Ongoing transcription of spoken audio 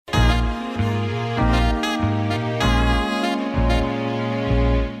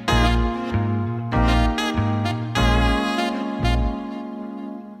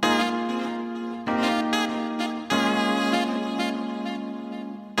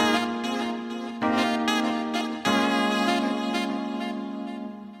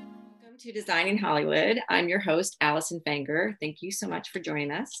to Design in Hollywood. I'm your host, Allyson Fanger. Thank you so much for joining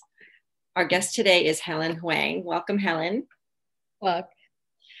us. Our guest today is Helen Huang. Welcome, Helen. Look,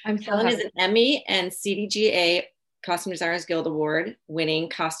 I'm so Helen is happy. an Emmy and CDGA Costume Designers Guild Award winning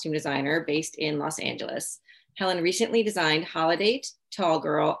costume designer based in Los Angeles. Helen recently designed Holiday, Tall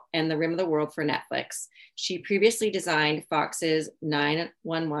Girl, and The Rim of the World for Netflix. She previously designed Fox's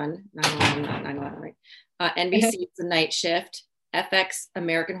 911, 911, right? NBC's The Night Shift, FX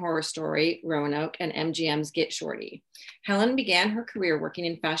American Horror Story, Roanoke, and MGM's Get Shorty. Helen began her career working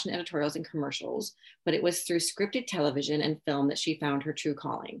in fashion editorials and commercials, but it was through scripted television and film that she found her true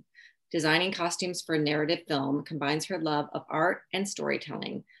calling. Designing costumes for narrative film combines her love of art and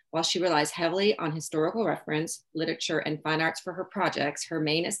storytelling. While she relies heavily on historical reference, literature, and fine arts for her projects, her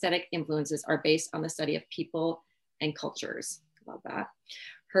main aesthetic influences are based on the study of people and cultures. Love that.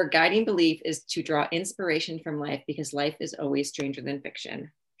 Her guiding belief is to draw inspiration from life because life is always stranger than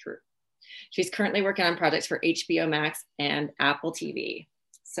fiction. True. She's currently working on projects for HBO Max and Apple TV.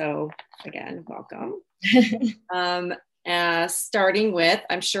 So again, welcome. Starting with,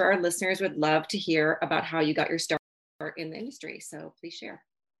 I'm sure our listeners would love to hear about how you got your start in the industry. So please share.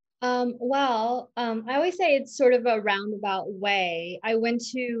 I always say it's sort of a roundabout way. I went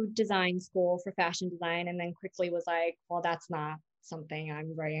to design school for fashion design and then quickly was like, well, that's not something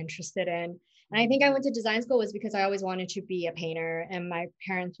I'm very interested in. And I think I went to design school was because I always wanted to be a painter. And my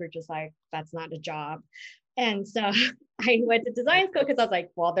parents were just like, that's not a job. And so I went to design school because I was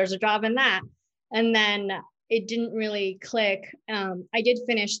like, well, there's a job in that. And then it didn't really click. I did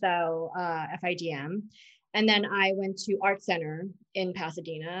finish though, FIDM. And then I went to Art Center in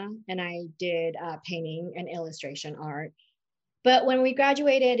Pasadena and I did painting and illustration art. But when we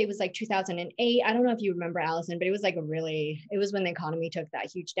graduated, it was like 2008. I don't know if you remember, Allyson, but it was like it was when the economy took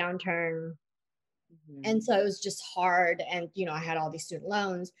that huge downturn. Mm-hmm. And so it was just hard. And, I had all these student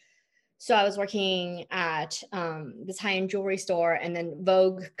loans. So I was working at this high-end jewelry store, and then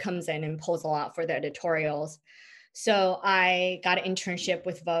Vogue comes in and pulls a lot for the editorials. So I got an internship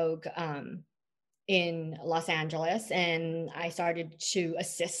with Vogue in Los Angeles, and I started to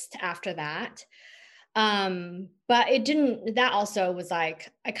assist after that. But that also was like,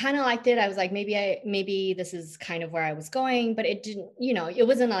 I kind of liked it. I was like, maybe this is kind of where I was going, but it didn't, it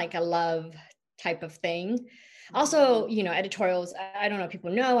wasn't like a love type of thing. Also, editorials, I don't know if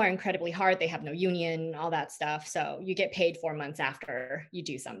people know, are incredibly hard. They have no union, all that stuff. So you get paid 4 months after you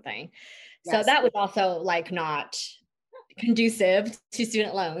do something. Yes. So that was also like not conducive to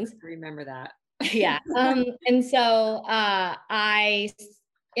student loans. I remember that. Yeah. And so I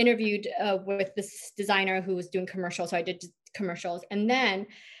interviewed with this designer who was doing commercials. So I did commercials. And then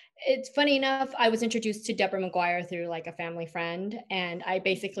it's funny enough, I was introduced to Deborah McGuire through like a family friend. And I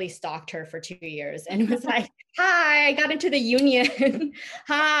basically stalked her for 2 years and was like, hi, I got into the union.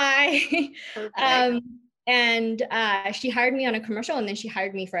 Hi. And she hired me on a commercial, and then she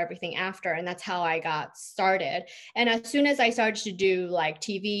hired me for everything after. And that's how I got started. And as soon as I started to do like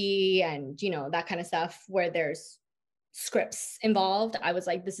TV and, that kind of stuff where there's scripts involved, I was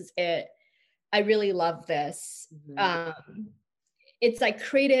like, this is it. I really love this. Mm-hmm. It's like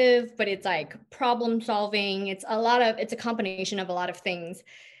creative, but it's like problem solving. It's a combination of a lot of things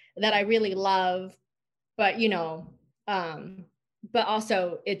that I really love, but, but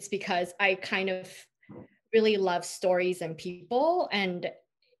also it's because I kind of really love stories and people, and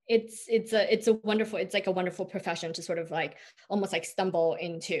it's a wonderful profession to sort of like almost like stumble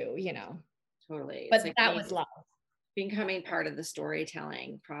into, Totally. But like that was love. Becoming part of the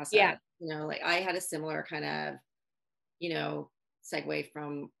storytelling process. Yeah. Like I had a similar kind of, segue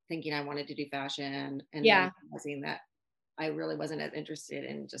from thinking I wanted to do fashion and then realizing that I really wasn't as interested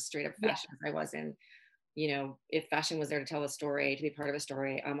in just straight up fashion as I was in, if fashion was there to tell a story, to be part of a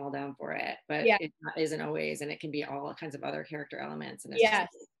story, I'm all down for it. But it isn't always, and it can be all kinds of other character elements. And it's just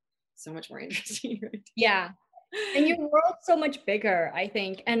so much more interesting. Right? Yeah. And your world's so much bigger, I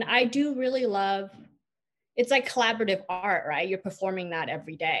think. And I do really love, it's like collaborative art, right? You're performing that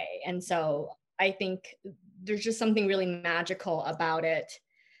every day. And so I think there's just something really magical about it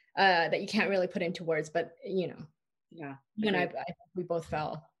that you can't really put into words, but you and I we both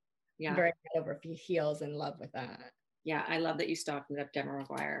fell very head over heels in love with that. Yeah, I love that you stalked Deborah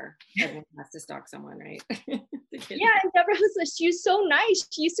McGuire. Everyone has to stalk someone, right? Yeah, and Deborah she was so nice.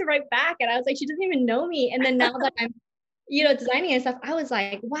 She used to write back, and I was like, she doesn't even know me. And then now that I'm, designing and stuff, I was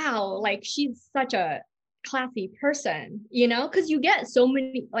like, wow, like she's such a classy person, because you get so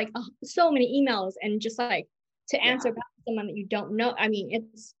many emails, and just like to answer back to someone that you don't know. I mean,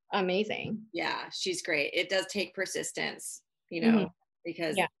 it's amazing. Yeah, she's great. It does take persistence, Mm-hmm.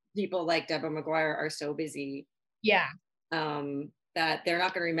 because people like Deborah McGuire are so busy. Yeah. that they're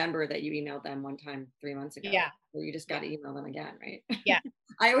not going to remember that you emailed them one time 3 months ago. Yeah. Or you just got to email them again, right? Yeah.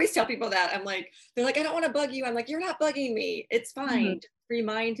 I always tell people that. I'm like, they're like, I don't want to bug you. I'm like, you're not bugging me. It's fine. Mhm. Just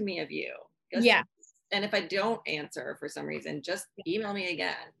remind me of you. Yeah. And if I don't answer for some reason, just email me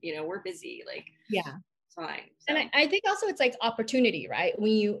again. You know, we're busy. Like, Yeah. it's fine. And I think also it's like opportunity, right?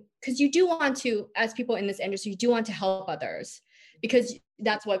 Because you do want to, as people in this industry, you do want to help others because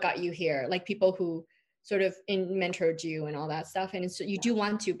that's what got you here. Like people who sort of mentored you and all that stuff. And you do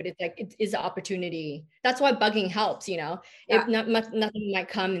want to, but it's like, it is an opportunity. That's why bugging helps, you know, Yeah. Nothing might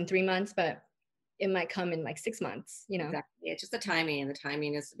come in 3 months, but it might come in like 6 months, you know? Exactly. It's just the timing, and the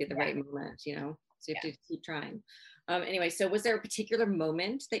timing is to be the right moment, you know, so you have to keep trying. Anyway, so was there a particular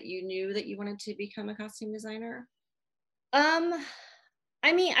moment that you knew that you wanted to become a costume designer?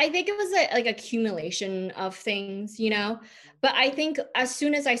 I mean, I think it was like accumulation of things, you know, but I think as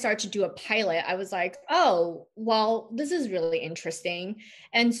soon as I started to do a pilot, I was like, oh, well, this is really interesting.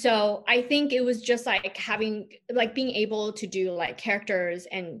 And so I think it was just like being able to do like characters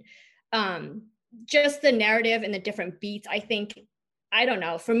and um, just the narrative and the different beats. I think, I don't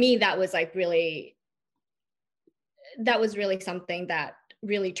know, for me, that was really something that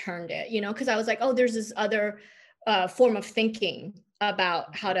really turned it, you know, because I was like, oh, there's this other form of thinking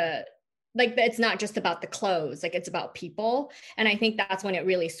about how to, like, it's not just about the clothes, like it's about people. And I think that's when it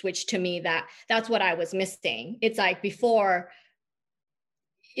really switched to me, that's what I was missing. It's like before,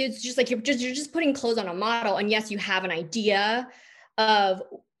 it's just like you're just putting clothes on a model, and yes, you have an idea of,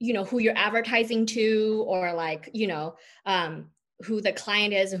 you know, who you're advertising to, or like, you know, who the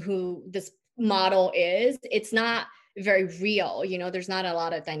client is and who this model is. It's not very real, you know, there's not a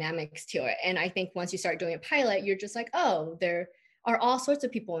lot of dynamics to it. And I think once you start doing a pilot, you're just like, oh, there are all sorts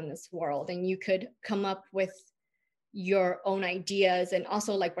of people in this world, and you could come up with your own ideas. And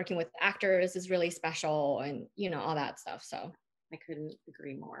also like working with actors is really special, and you know, all that stuff. So I couldn't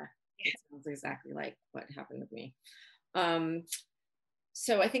agree more. It sounds exactly like what happened with me.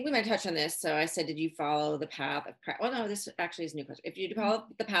 So I think we might touch on this. So I said, did you follow the path of, well, no, this actually is a new question. If you follow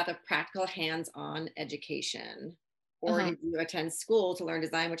the path of practical hands-on education, or did you attend school to learn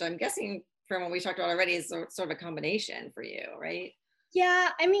design, which I'm guessing from what we talked about already is sort of a combination for you, right? yeah,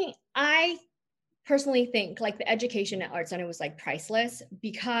 I mean, I personally think like the education at Art Center was like priceless,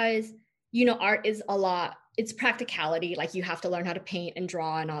 because, you know, art is a lot, it's practicality, like you have to learn how to paint and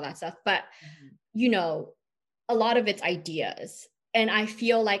draw and all that stuff. But, you know, a lot of it's ideas. And I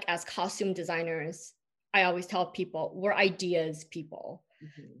feel like as costume designers, I always tell people we're ideas people.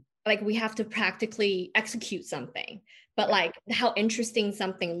 Like we have to practically execute something, but like how interesting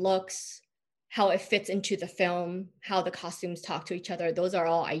something looks, how it fits into the film, how the costumes talk to each other, those are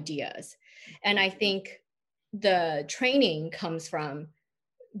all ideas. And I think the training comes from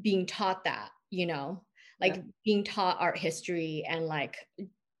being taught that, you know, like being taught art history and like,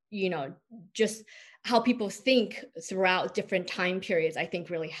 you know, just how people think throughout different time periods, I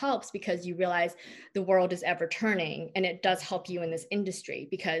think really helps, because you realize the world is ever turning, and it does help you in this industry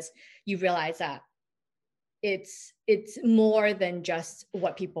because you realize that it's more than just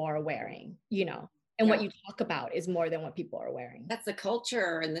what people are wearing, you know, and what you talk about is more than what people are wearing. That's the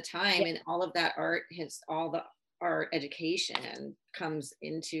culture and the time, and all of that art has, all the art education comes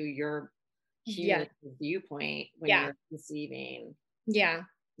into your viewpoint when you're conceiving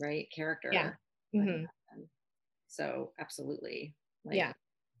right character. So absolutely, like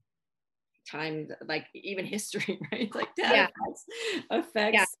time, like even history, right, like that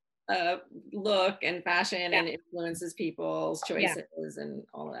affects look and fashion and influences people's choices and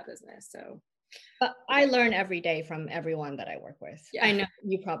all of that business. So but I learn every day from everyone that I work with. I know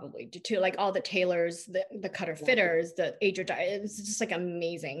you probably do too, like all the tailors, the cutter fitters, the ager, it's just like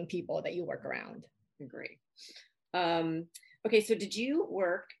amazing people that you work around. Agree. Okay, so did you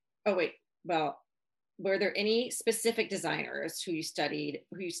work, were there any specific designers who you studied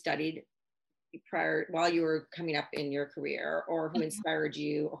prior, while you were coming up in your career, or who inspired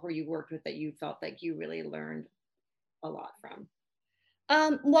you, or who you worked with that you felt like you really learned a lot from?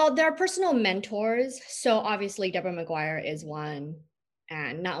 Well, there are personal mentors. So obviously Deborah McGuire is one.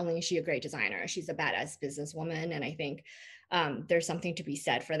 And not only is she a great designer, she's a badass businesswoman. And I think there's something to be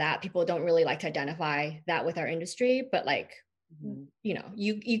said for that. People don't really like to identify that with our industry, but like, you know,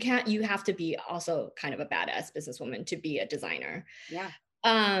 you have to be also kind of a badass businesswoman to be a designer.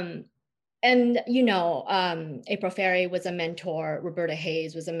 And, you know, April Ferry was a mentor. Roberta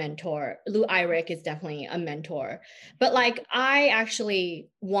Hayes was a mentor. Lou Eyrick is definitely a mentor. But like, I actually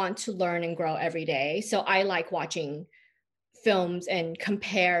want to learn and grow every day. So I like watching films and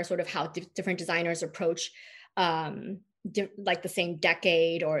compare sort of how different designers approach like the same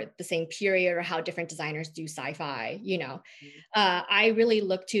decade or the same period, or how different designers do sci-fi, I really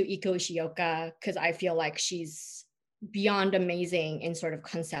look to Iko Ishioka because I feel like she's beyond amazing in sort of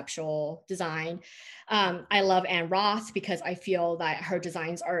conceptual design. I love Anne Roth because I feel that her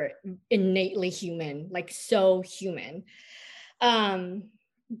designs are innately human, like so human. um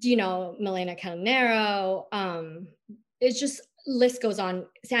Milena Canero, it's just, list goes on.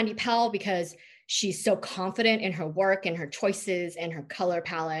 Sandy Powell, because she's so confident in her work and her choices and her color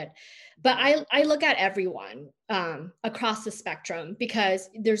palette. But I look at everyone across the spectrum, because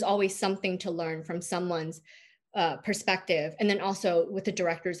there's always something to learn from someone's perspective. And then also with the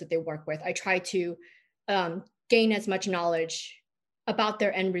directors that they work with, I try to gain as much knowledge about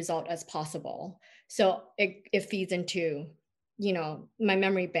their end result as possible. So it feeds into, my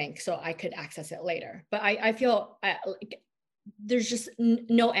memory bank, so I could access it later. But I feel like there's just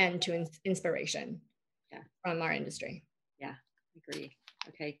no end to inspiration from our industry. Yeah, agree.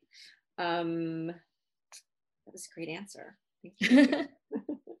 Okay. That was a great answer. Thank you.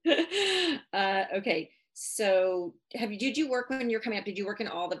 Okay. So did you work when you're coming up, did you work in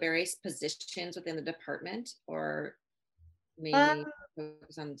all the various positions within the department, or mainly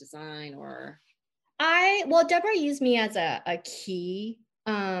focus on design, or? Well, Deborah used me as a key.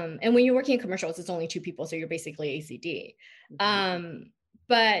 And when you're working in commercials, it's only 2 people, so you're basically ACD.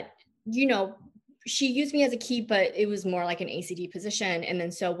 But she used me as a key, but it was more like an ACD position. And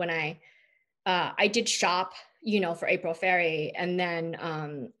then so when I did shop, for April Ferry, and then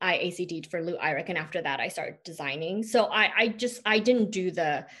I ACD'd for Lou Eyrich, and after that I started designing. So I didn't do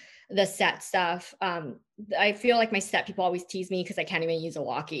the set stuff. I feel like my set people always tease me because I can't even use a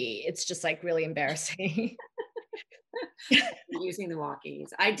walkie. It's just like really embarrassing. Using the walkies.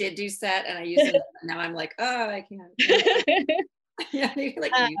 I did do set, and I use them. Now I'm like, oh, I can't. Yeah,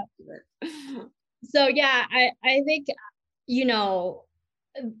 like used to it. So yeah, I think,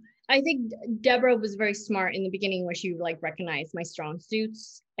 I think Deborah was very smart in the beginning, where she like recognized my strong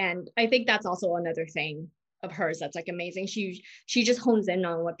suits. And I think that's also another thing of hers that's like amazing. She just hones in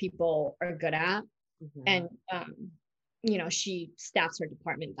on what people are good at. And she staffs her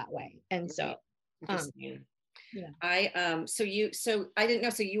department that way. And so yeah. So I didn't know,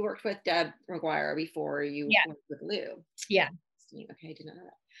 so you worked with Deb McGuire before you worked with Lou. Yeah. Okay, I didn't know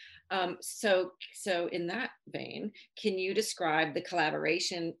that. So in that vein, can you describe the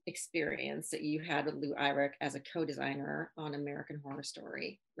collaboration experience that you had with Lou Eyrich as a co-designer on American Horror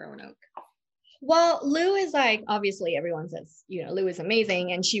Story, Roanoke? Well, Lou is like, obviously everyone says, Lou is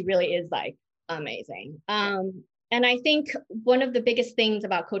amazing, and she really is like amazing. And I think one of the biggest things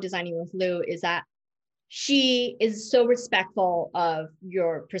about co-designing with Lou is that she is so respectful of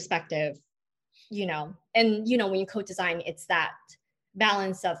your perspective, and when you co-design, it's that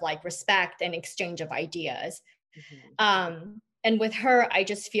balance of like respect and exchange of ideas. And with her, I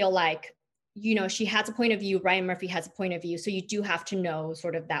just feel like, she has a point of view, Ryan Murphy has a point of view, so you do have to know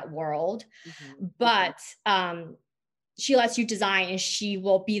sort of that world. But she lets you design, and she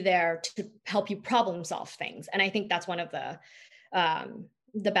will be there to help you problem solve things. And I think that's one of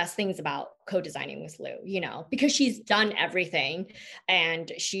the best things about co-designing with Lou, because she's done everything,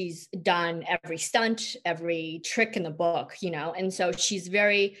 and she's done every stunt, every trick in the book, and so she's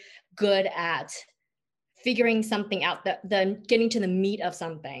very good at figuring something out, the getting to the meat of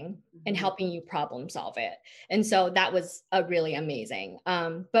something and helping you problem solve it. And so that was a really amazing.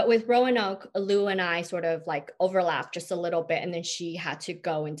 But with Roanoke, Lou and I sort of like overlapped just a little bit, and then she had to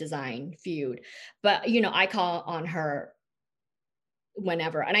go and design Feud. But, I call on her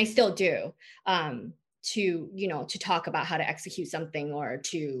whenever, and I still do, to talk about how to execute something or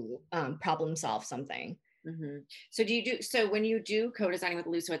to problem solve something. So when you do co-designing with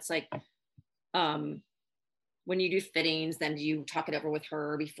Lou, so it's like, when you do fittings, then do you talk it over with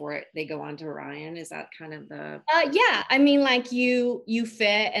her before they go on to Ryan? Is that kind of the? Yeah, I mean, like you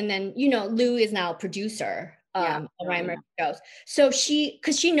fit, and then Lou is now a producer. Ryan Murphy shows. So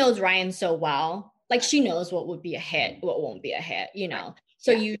because she knows Ryan so well, like she knows what would be a hit, what won't be a hit,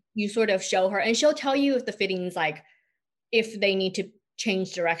 So you sort of show her, and she'll tell you if the fittings, like if they need to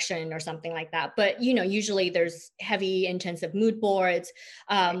change direction or something like that. But usually there's heavy, intensive mood boards.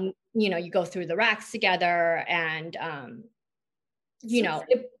 You go through the racks together, and and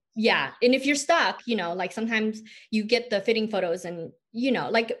if you're stuck, like sometimes you get the fitting photos, and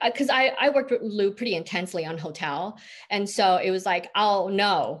like because I worked with Lou pretty intensely on Hotel, and so it was like I'll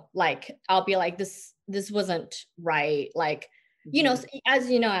be like, this wasn't right, like you know, Mhm. as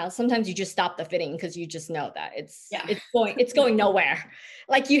you know, sometimes you just stop the fitting because you just know that Yeah, it's going nowhere.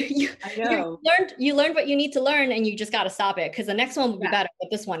 Like I you know. learned what you need to learn, and you just got to stop it because the next one will be Yeah, better, but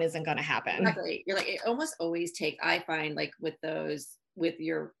this one isn't going to happen. exactly. You're like, it almost always take, I find like with those, with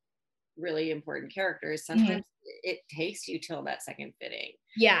your really important characters, Mhm. sometimes it takes you till that second fitting.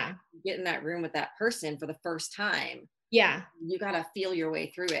 Yeah, Get in that room with that person for the first time, yeah, you got to feel your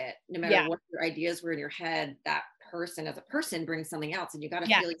way through it. No matter yeah, what your ideas were in your head, that person as a person brings something else, and you got to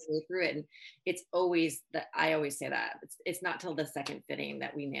yeah. feel your way through it. And it's always that, I always say that it's not till the second fitting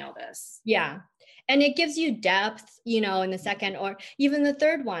that we nail this. Yeah. And it gives you depth, you know, in the second or even the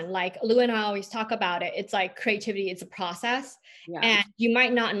third one. Like Lou and I always talk about it. It's like creativity, it's a process. Yeah, And you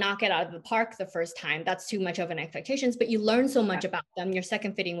might not knock it out of the park the first time. That's too much of an expectations, but you learn so yeah, much about them. Your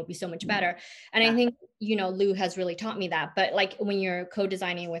second fitting will be so much better. And I yeah, think, you know, Lou has really taught me that. But like when you're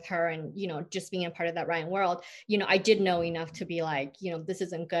co-designing with her and, you know, just being a part of that Ryan world, you know, I did know enough to be like, you know, this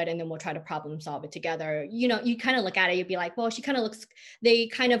isn't good. And then we'll try to problem solve it together. You know, you kind of look at it, you'd be like, well, she kind of looks, they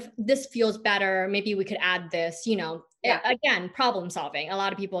kind of, this feels better, maybe we could add this, you know. yeah, Again, problem solving. A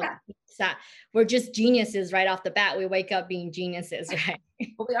lot of people yeah. think that we're just geniuses right off the bat. We wake up being geniuses, right?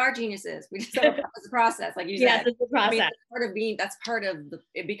 Well, we are geniuses. We just have a process, like you Yes, said. it's a I mean, process. that's part of being, that's part of the,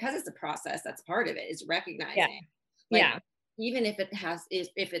 because it's a process, that's part of it, is Yeah, recognizing, like, yeah, even if it has, if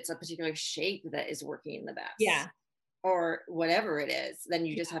it's a particular shape that is working the best yeah, or whatever it is, then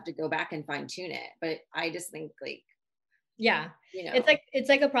you just have to go back and fine tune it. But I just think, like, yeah. you It's know,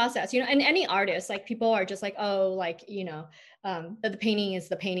 like a process, you know. And any artist, like people are just like, oh, like, you know, that the painting is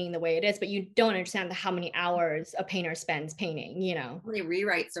the painting the way it is, but you don't understand how many hours a painter spends painting, you know. how many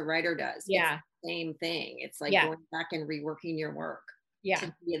rewrites a writer does, it's Yeah, the same thing. It's like yeah, going back and reworking your work to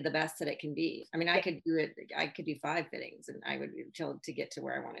yeah, be the best that it can be. I mean, I yeah, could do it, I could do 5 fittings and I would, till to get to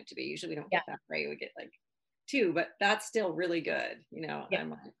where I want it to be. Usually we don't yeah, get that right, we get like 2, but that's still really good, you know. yeah,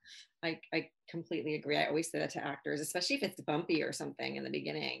 I completely agree. I always say that to actors, especially if it's bumpy or something in the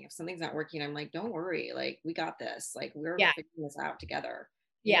beginning. If something's not working, I'm like, don't worry, like we got this, like we're yeah, figuring this out together,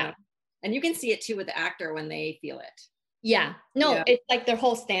 you yeah. know. And you can see it too with the actor when they feel it, Yeah. you No, know. it's like their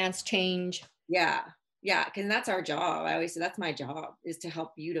whole stance change. Yeah, yeah, because that's our job. I always say that's my job, is to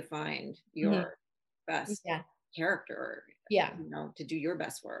help you to find Mhm. your best Yeah. character, Yeah. you know, to do your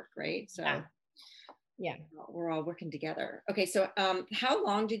best work, right? Yeah. So Yeah. we're all working together. Okay, so how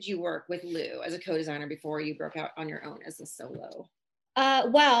long did you work with Lou as a co-designer before you broke out on your own as a solo?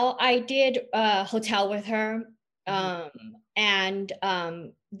 Well, I did hotel with her. Mhm. Um, and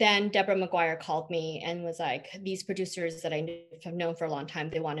then Deborah McGuire called me and was like, these producers that have known for a long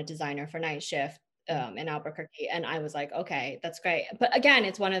time, they want a designer for night shift in Albuquerque. And I was like, okay, that's great. But again,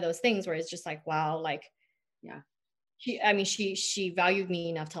 it's one of those things where it's just like, wow, like Yeah, she valued me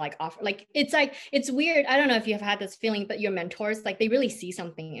enough to like offer, like it's weird. I don't know if you have had this feeling, but your mentors, like they really see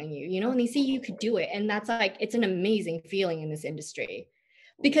something in you, you know, and they see you could do it. And that's like, it's an amazing feeling in this industry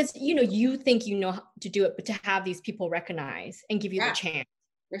because, you know, you think you know how to do it, but to have these people recognize and give you the yeah, chance.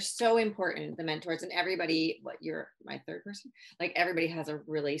 they're so important, the mentors. And everybody, what, you're my third person, like everybody has a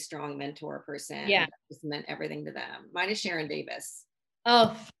really strong mentor person Yeah. that just meant everything to them. Mine is Sharon Davis.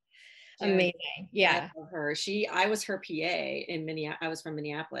 Oh, Sharon, amazing. I Yeah. love her. I was her PA in Minneapolis. I was from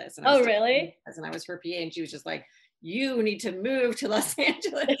Minneapolis, and I was Oh, still in really? Minneapolis, and I was her PA, and she was just like, "You need to move to Los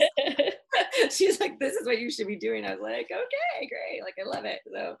Angeles." She's like, "This is what you should be doing." I was like, "Okay, great. Like, I love it."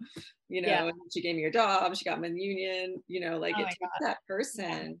 So, you Yeah. know, and she gave me a job. She got me in the union. You know, like Oh it my takes God. that Yeah.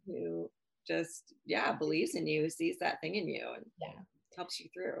 person who just, yeah, believes in you, sees that thing in you, and Yeah. helps you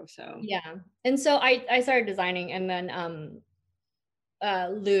through. So, Yeah. And so I started designing, and then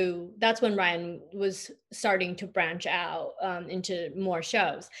Lou, that's when Ryan was starting to branch out into more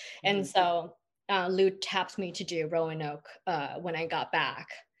shows. And mhm. so Lou tapped me to do Roanoke when I got back.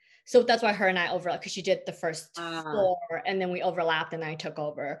 So that's why her and I overlapped, because she did the first uh, 4 and then we overlapped and I took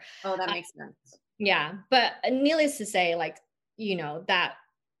over. oh, that Uh, makes sense. yeah. But needless to say, like, you know, that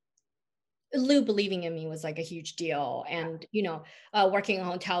Lou believing in me was like a huge deal. And, you know, working in a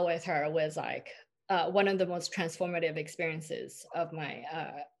hotel with her was like one of the most transformative experiences of my,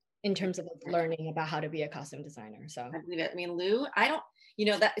 in terms of like, learning about how to be a costume designer. So, I believe it. I mean, Lou, I don't, you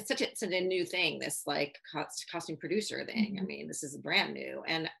know, that it's such a new thing, this like costume producer thing. I mhm. mean, this is brand new.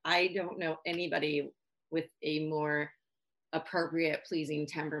 And I don't know anybody with a more appropriate, pleasing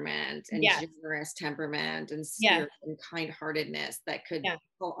temperament and Yes. generous temperament and Yeah. spirit and kind-heartedness that could Yeah.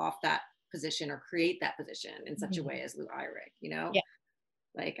 pull off that position or create that position in such a Mhm. way as Lou Eyrick, you know? Yeah.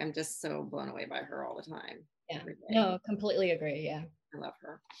 Like, I'm just so blown away by her all the time, Yeah. every day. No, completely agree. Yeah. I love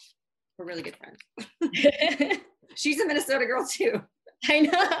her. We're really good friends. She's a Minnesota girl too. I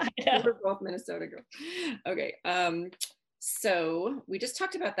know. I know. We're both Minnesota girls. Okay. So we just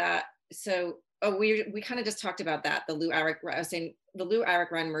talked about that. So we kind of just talked about that. The Lou Aric, I was saying the Lou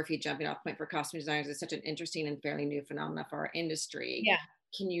Aric Ryan Murphy jumping off point for costume designers is such an interesting and fairly new phenomenon for our industry. Yeah.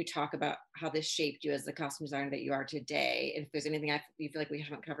 Can you talk about how this shaped you as the costume designer that you are today? And if there's anything you feel like we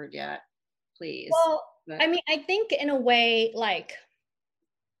haven't covered yet, please. Well, But I mean, I think in a way, like,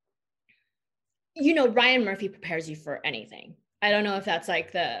 Ryan Murphy prepares you for anything. I don't know if that's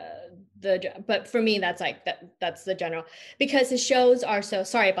like but for me, that's like that's the general, because his shows are so,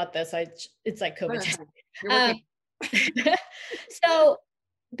 sorry about this. It's like COVID. You're working. So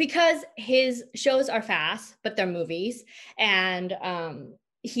because his shows are fast, but they're movies, and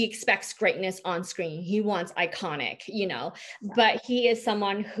he expects greatness on screen. He wants iconic, but he is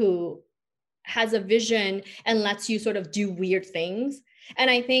someone who has a vision and lets you sort of do weird things. And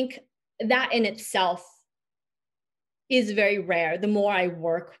I think that in itself is very rare. The more I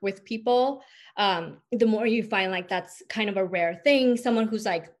work with people, the more you find like that's kind of a rare thing. Someone who's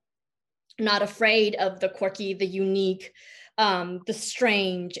like not afraid of the quirky, the unique, the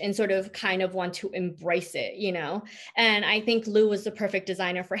strange, and sort of kind of want to embrace it, And I think Lou was the perfect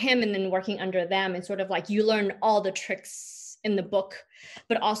designer for him. And then working under them, and sort of like you learn all the tricks in the book,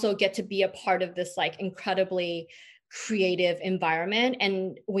 but also get to be a part of this like incredibly creative environment.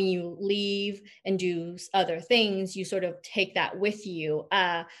 And when you leave and do other things, you sort of take that with you.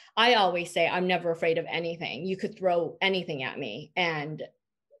 I always say I'm never afraid of anything. You could throw anything at me and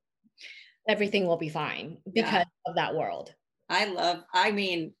everything will be fine because of that world. I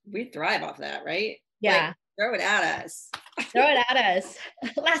mean, we thrive off that, right? Yeah. Like, throw it at us. Throw it at us.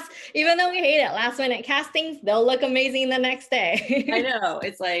 Even though we hate it, last minute castings, they'll look amazing the next day. I know.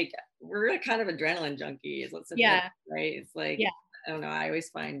 It's like, we're kind of adrenaline junkies. Let's admit, right? It's like, I don't know. I always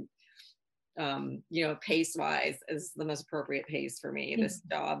find, pace wise is the most appropriate pace for me, this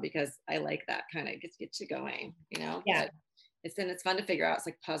job, because I like that kind of gets you going, Yeah. But it's fun to figure out. It's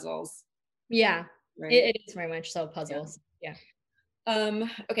like puzzles. Yeah. Right. It is very much so puzzles. Yeah.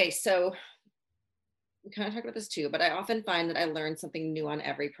 Okay. So we kind of talked about this too, but I often find that I learn something new on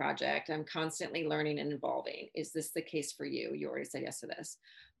every project. I'm constantly learning and evolving. Is this the case for you? You already said yes to this,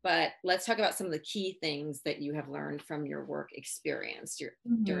 but let's talk about some of the key things that you have learned from your work experience,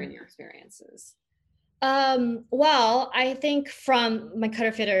 during your experiences. Well, I think from my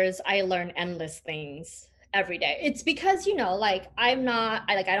cutter fitters, I learn endless things every day. It's because, like I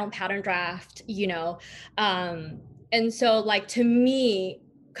don't pattern draft, and so like to me,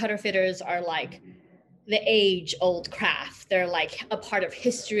 cutter fitters are like the age old craft. They're like a part of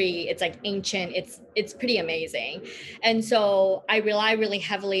history. It's like ancient. It's pretty amazing. And so I rely really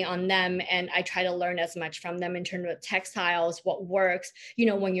heavily on them, and I try to learn as much from them in terms of textiles, what works,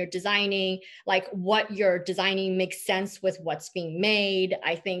 when you're designing, like what you're designing makes sense with what's being made.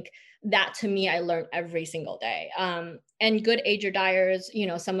 I think that to me, I learn every single day. And good ager dyers,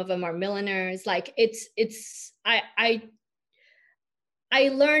 some of them are milliners. Like I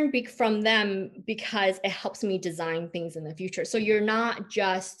learn from them because it helps me design things in the future. So you're not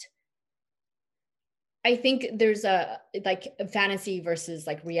just, I think there's a fantasy versus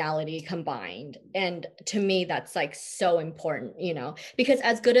like reality combined. And to me, that's like so important, because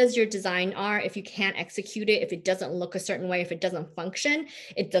as good as your design are, if you can't execute it, if it doesn't look a certain way, if it doesn't function,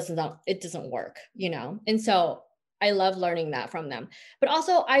 it doesn't work, And so I love learning that from them. But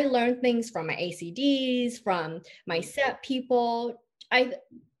also I learned things from my ACDs, from my set people,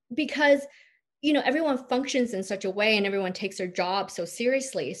 because everyone functions in such a way, and everyone takes their job so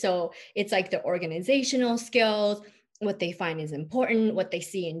seriously. So it's like the organizational skills, what they find is important, what they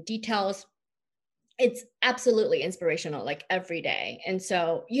see in details. It's absolutely inspirational, like every day. And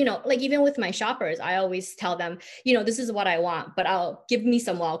so, like even with my shoppers, I always tell them, this is what I want, but I'll give me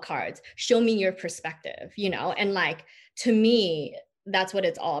some wild cards, show me your perspective, and like, to me, that's what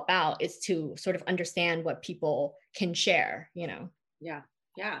it's all about, is to sort of understand what people can share,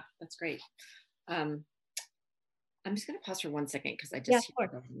 Yeah, that's great. I'm just going to pause for 1 second because I just hear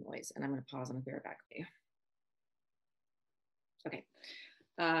the noise, and I'm going to pause and I'll be right back with you. Okay.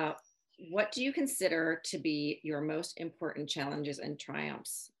 What do you consider to be your most important challenges and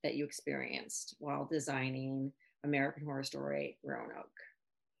triumphs that you experienced while designing American Horror Story Roanoke,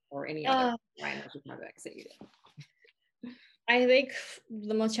 or any other Ryan Murphy projects that you did? I think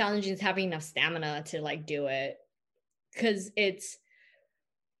the most challenging is having enough stamina to like do it, because it's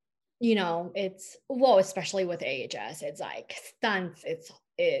especially with AHS, it's like stunts,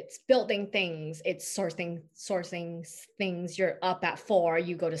 it's building things, it's sourcing things. You're up at 4,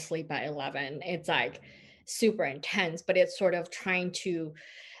 you go to sleep at 11. It's like super intense, but it's sort of trying to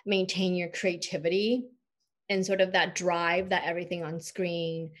maintain your creativity and sort of that drive that everything on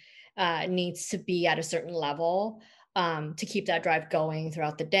screen needs to be at a certain level. to keep that drive going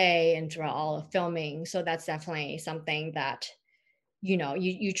throughout the day and throughout all of filming. So that's definitely something that,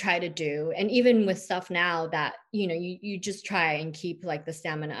 you try to do. And even with stuff now that, you just try and keep like the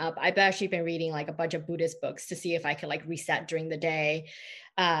stamina up. I've actually been reading like a bunch of Buddhist books to see if I could like reset during the day,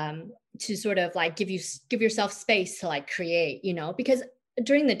 to sort of like give yourself space to like create, because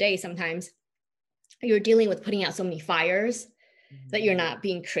during the day, sometimes you're dealing with putting out so many fires that you're not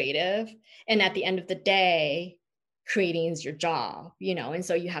being creative. And at the end of the day, creating is your job, and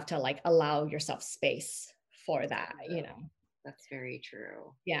so you have to like allow yourself space for that. That's very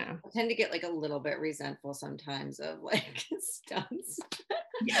true. Yeah. I tend to get like a little bit resentful sometimes of like stunts.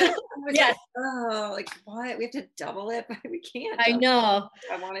 Yes. Like, oh, like what? We have to double it, but we can't. I know.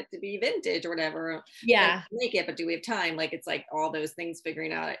 I want it to be vintage or whatever. Yeah. Make it, but do we have time? Like it's like all those things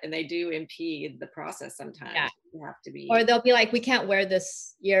figuring out, and they do impede the process sometimes. Yeah. You have to be. Or they'll be like, we can't wear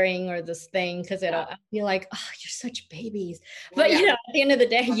this earring or this thing because it'll be like, oh, you're such babies. But at the end of the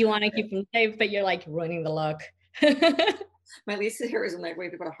day, you want to keep them safe, but you're like ruining the look. My least favorite is when like we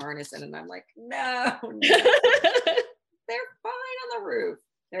have to put a harness in, and I'm like, no. They're fine on the roof.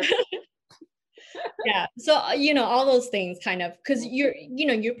 Yeah. So, all those things kind of, because you're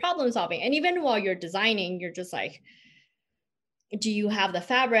problem solving. And even while you're designing, you're just like, do you have the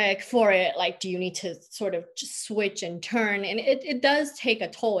fabric for it? Like, do you need to sort of just switch and turn? And it does take a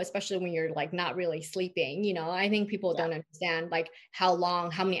toll, especially when you're like not really sleeping. I think people don't understand like how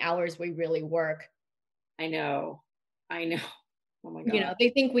many hours we really work. I know. Oh my God. They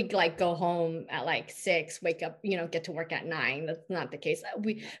think we like go home at like 6, wake up, get to work at 9. That's not the case.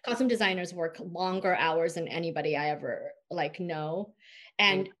 We costume designers work longer hours than anybody I ever like know,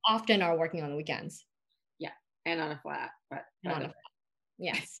 and often are working on weekends. Yeah, and on a flat, but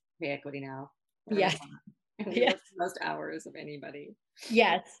yes, pay equity now. Yes, yes. Most hours of anybody.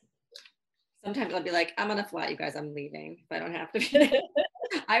 Yes. Sometimes I'll be like, I'm on a flat, you guys. I'm leaving if I don't have to be.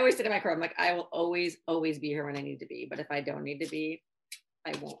 I always sit in my car. I'm like, I will always be here when I need to be. But if I don't need to be,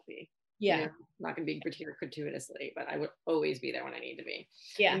 I won't be. Yeah. I'm not going to be here gratuitously, but I would always be there when I need to be.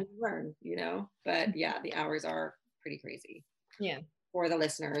 Yeah. And learn, But yeah, the hours are pretty crazy. Yeah. For the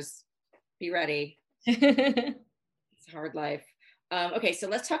listeners, be ready. It's a hard life. Okay, so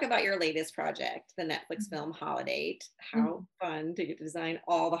let's talk about your latest project, the Netflix film Holiday. How fun to get to design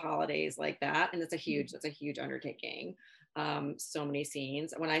all the holidays like that. And that's a huge undertaking. So many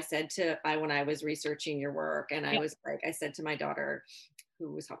scenes. When I was researching your work, and I was like, I said to my daughter,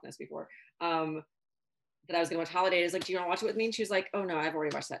 who was helping us before, that I was gonna watch Holiday. I was like, do you want to watch it with me? And she was like, oh no, I've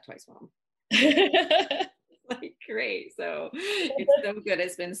already watched that twice, Mom. Like, great. So it's so good.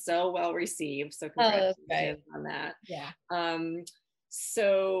 It's been so well received. So congratulations on that. Yeah.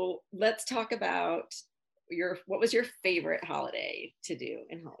 So let's talk about what was your favorite holiday to do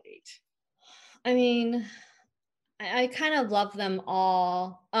in Holiday? I mean, I kind of love them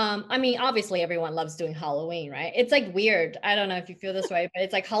all. I mean, obviously everyone loves doing Halloween, right? It's like weird. I don't know if you feel this way, but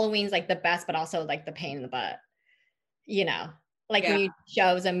it's like Halloween's like the best, but also like the pain in the butt, like when you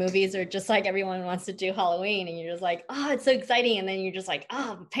shows and movies are just like everyone wants to do Halloween and you're just like, oh, it's so exciting. And then you're just like,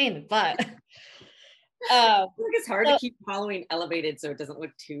 oh, pain in the butt. I think it's hard to keep Halloween elevated so it doesn't look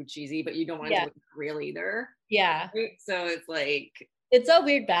too cheesy, but you don't want it to look real either. Yeah. Right? So it's like, it's a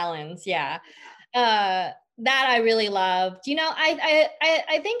weird balance. Yeah. That I really loved.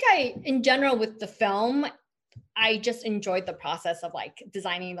 I think in general with the film, I just enjoyed the process of like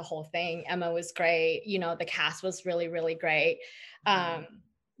designing the whole thing. Emma was great. The cast was really, really great. But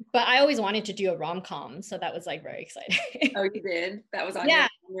I always wanted to do a rom-com. So that was like very exciting. Oh, you did? That was on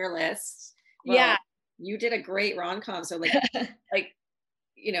your list. Well, you did a great rom-com. So like,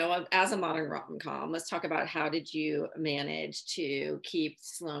 as a modern rom-com, let's talk about how did you manage to keep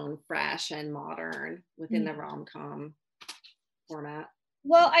Sloane fresh and modern within the rom-com format?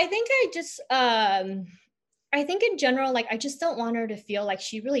 Well, I think I think in general, like, I just don't want her to feel like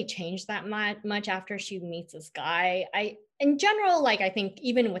she really changed that much after she meets this guy. In general, like, I think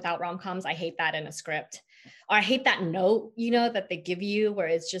even without rom-coms, I hate that in a script, or I hate that note, that they give you where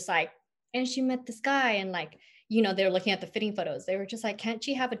it's just like, and she met this guy and like, they're looking at the fitting photos. They were just like, can't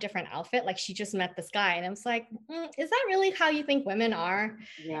she have a different outfit? Like she just met this guy. And I was like, is that really how you think women are?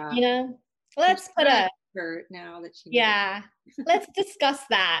 Yeah. Let's put her now that she let's discuss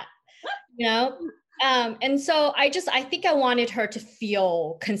that, and so I think I wanted her to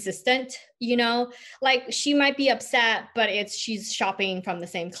feel consistent, like she might be upset, but she's shopping from the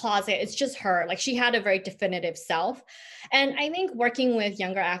same closet. It's just her, like she had a very definitive self. And I think working with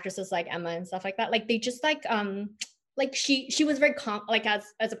younger actresses like Emma and stuff like that, like they just like she was very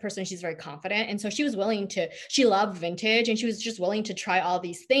as a person, she's very confident. And so she loved vintage and she was just willing to try all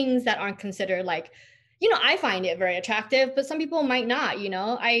these things that aren't considered like, you know, I find it very attractive, but some people might not, you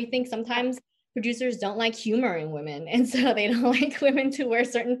know. I think Yeah, sometimes producers don't like humor in women, and so they don't like women to wear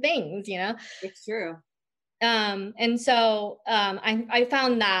certain things, you know. it's true. And so I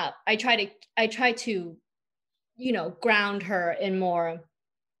found that I try to, you know, ground her in more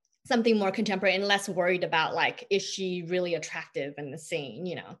something more contemporary and less worried about like, is she really attractive in the scene,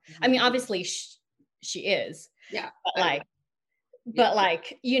 you know. I mean, Mhm. obviously she is, Yeah, but I would. like Yeah,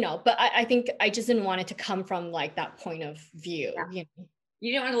 you know, but I think I just didn't want it to come from like that point of yeah. view, you know.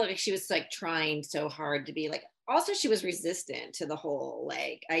 You didn't want to look like she was like trying so hard to be like. Also, she was resistant to the whole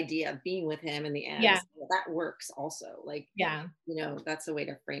like idea of being with him in the end. Yeah, So that works also. Like, yeah, that's a way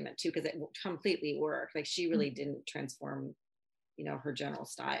to frame it too, because it completely worked. Like, she really mhm, didn't transform, her general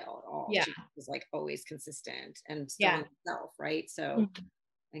style at all. yeah, She was like always consistent and still yeah, on herself, right? So mhm,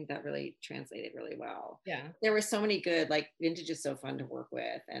 I think that really translated really well. yeah, There were so many good, like, vintage is so fun to work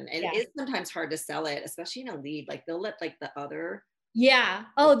with, and it yeah, is sometimes hard to sell it, especially in a lead. Like, they'll let like the other yeah. like,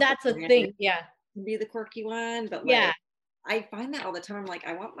 Oh, that's a brand thing. Yeah, be the quirky one, but yeah, like I find that all the time. I'm like,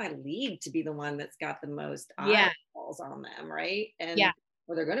 I want my lead to be the one that's got the most yeah, eyeballs on them, right? yeah, And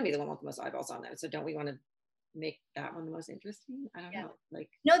or they're going to be the one with the most eyeballs on them. So don't we want to make that one the most interesting? I don't yeah. know. Like,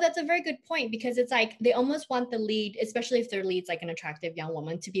 No, that's a very good point because it's like they almost want the lead, especially if their lead's like an attractive young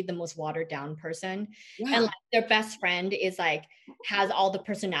woman, to be the most watered down person. And yeah, like their best friend is like has all the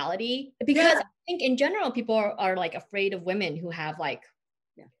personality. Because yeah, I think in general, people are like afraid of women who have like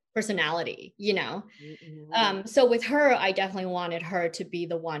yeah. personality, you know? Mhm. So with her, I definitely wanted her to be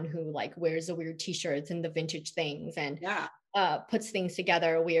the one who like wears the weird t-shirts and the vintage things and Yeah, puts things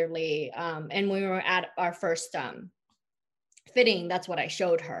together weirdly. And when we were at our first fitting, that's what I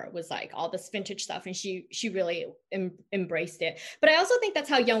showed her was like all this vintage stuff, and she really embraced it. But I also think that's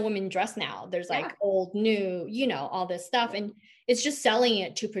how young women dress now. There's yeah, like old, new, you know, all this stuff, and it's just selling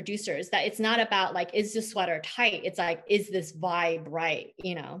it to producers that it's not about like, is this sweater tight? It's like, is this vibe right?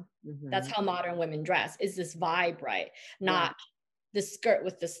 You know, that's hmm, how modern women dress. Is this vibe right? yeah, Not this skirt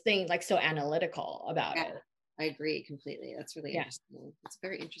with this thing, like so analytical about yeah. it. I agree completely. That's really Yeah. interesting. It's a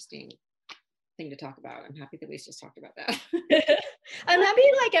very interesting thing to talk about. I'm happy that we just talked about that. I'm happy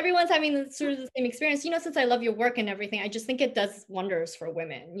like everyone's having the, sort of the same experience. You know, since I love your work and everything, I just think it does wonders for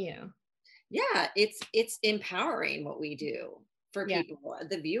women, you know. Yeah, it's empowering what we do for Yeah. people,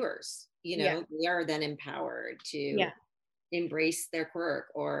 the viewers. Yeah. They are then empowered Yeah. to embrace their quirk,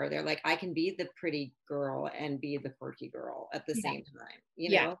 or they're like, I can be the pretty girl and be the quirky girl at the Yeah. same time.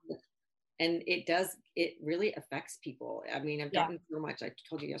 Yeah. And it really affects people. I mean, I've Yeah. gotten so much. I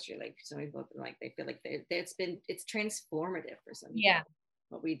told you yesterday, like, so many people have been like, they feel like it's transformative for some Yeah. people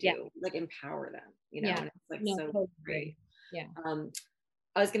what we Yeah. do, like, empower them, Yeah. and it's like No, so totally great. agree. Yeah. um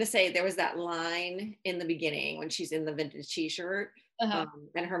I was gonna say, there was that line in the beginning when she's in the vintage t-shirt, Uh-huh.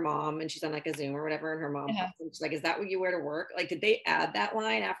 and her mom, and she's on like a Zoom or whatever, and her mom Uh-huh. pops in. She's like, "Is that what you wear to work?" Like, did they add that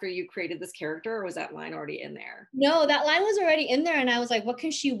line after you created this character, or was that line already in there? No, that line was already in there and I was like, what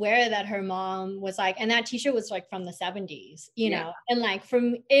can she wear that her mom was like, and that t-shirt was like from the 70s, you Yeah. know, and like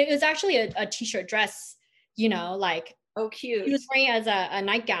from it was actually a t-shirt dress, you know, like Oh, she was cute. wearing it as a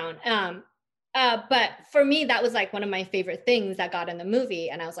nightgown. But for me, that was like one of my favorite things that got in the movie.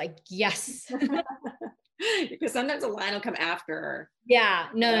 And I was like, yes. Because sometimes a line will come after. Yeah,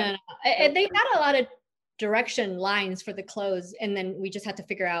 no, Yeah. no, no. So They had a lot of direction lines for the clothes, and then we just had to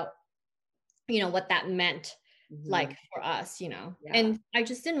figure out, you know, what that meant mhm. like for us, you know. Yeah. And I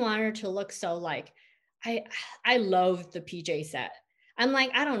just didn't want her to look so like I I loved the PJ set. I'm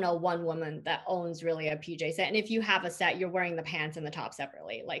like, I don't know one woman that owns really a PJ set. And if you have a set, you're wearing the pants and the top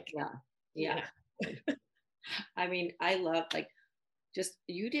separately. Like, Yeah. you Yeah. I mean, I love, like, just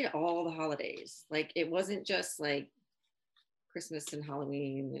you did all the holidays. Like, it wasn't just like Christmas and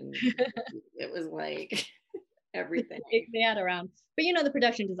Halloween, and know. it was like everything. They had around. But you know, the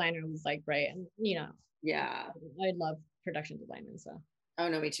production designer was like great. And you know, Yeah. I love production designers. So Oh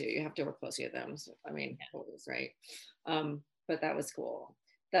no, me too. You have to work closely with them. So, I mean, always, right? But that was cool.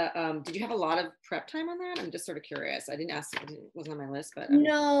 Did you have a lot of prep time on that? I'm just sort of curious. I didn't ask. It wasn't on my list, but I'm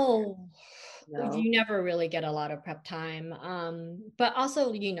no, no. you never really get a lot of prep time. But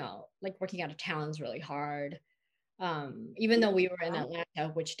also, you know, like working out of town is really hard. Even though we were in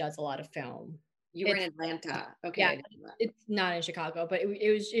Atlanta, which does a lot of film. You were in It's Atlanta. Okay, yeah, I didn't know that. it's not in Chicago, but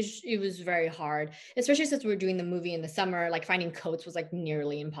it was very hard, especially since we were doing the movie in the summer. Like finding coats was like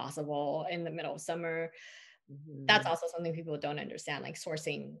nearly impossible in the middle of summer. That's Mhm. also something people don't understand, like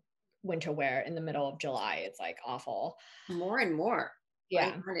sourcing winter wear in the middle of July. It's like awful. More and more.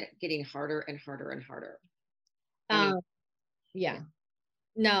 I Yeah. find it getting harder and harder and harder. I mean, Um, yeah. yeah.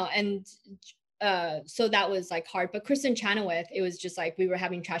 No, and so that was like hard. But Kristen Chenoweth, it was just like we were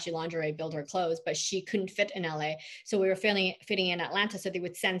having trashy lingerie build her clothes, but she couldn't fit in LA. So we were fitting in Atlanta. So they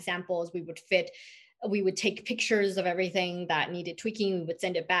would send samples, we would take pictures of everything that needed tweaking. We would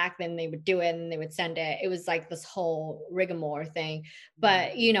send it back, then they would do it and they would send it. It was like this whole rigmarole thing.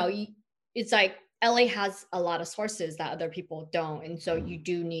 But, it's like LA has a lot of sources that other people don't. And so you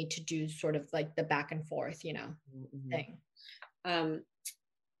do need to do sort of like the back and forth, thing.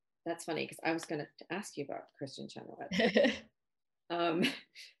 That's funny because I was going to ask you about Kristen Chenoweth.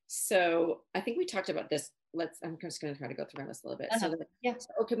 So I think we talked about this. I'm just going to try to go through my list a little bit. Uh-huh.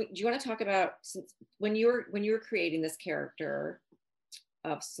 Do you want to talk about, since when you were creating this character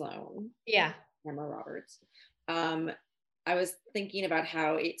of Sloane, Emma Roberts, I was thinking about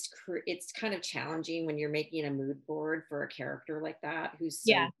how it's kind of challenging when you're making a mood board for a character like that who's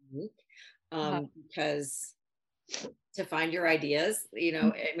so unique, because to find your ideas,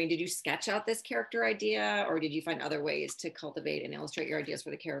 I mean, did you sketch out this character idea, or did you find other ways to cultivate and illustrate your ideas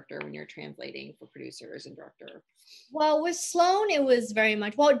for the character when you're translating for producers and director? Well, with Sloane, it was very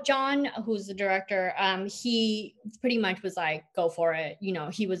much, John, who's the director, he pretty much was like, go for it.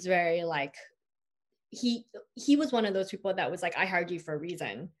 He was very like, he was one of those people that was like, I hired you for a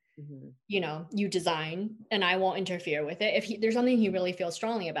reason. You design and I won't interfere with it. If there's something he really feels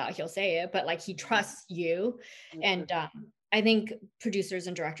strongly about, he'll say it, but like he trusts you. And I think producers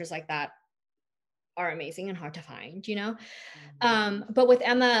and directors like that are amazing and hard to find, but with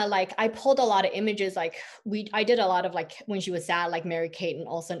Emma, like I pulled a lot of images, like I did a lot of like when she was sad, like Mary-Kate and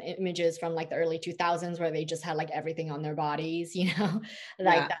Olsen images from like the early 2000s where they just had like everything on their bodies,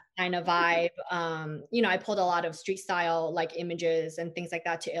 like that kind of vibe. I pulled a lot of street style like images and things like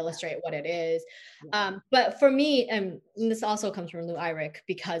that to illustrate what it is. But for me, and this also comes from Lou Eyrick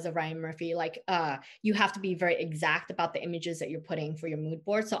because of Ryan Murphy, like you have to be very exact about the images that you're putting for your mood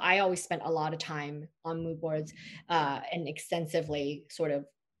board. So I always spent a lot of time on mood boards and extensively sort of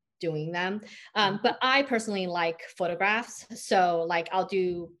doing them. But I personally like photographs. So like I'll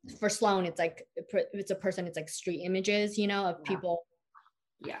do, for Sloane, it's like, it's a person, it's like street images, of people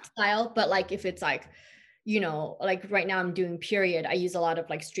style. But like if it's like, like right now I'm doing period, I use a lot of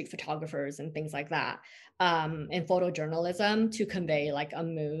like street photographers and things like that, and photojournalism to convey like a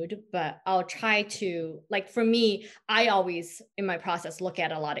mood. But I'll try to, like for me, I always in my process look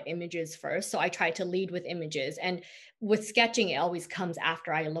at a lot of images first. So I try to lead with images, and with sketching, it always comes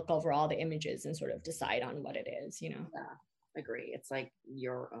after I look over all the images and sort of decide on what it is, Agree. It's like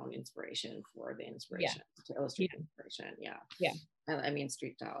your own inspiration for the inspiration to illustrate the inspiration. I mean,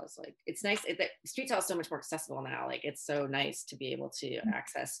 street style is like, it's nice. Street style is so much more accessible now. Like it's so nice to be able to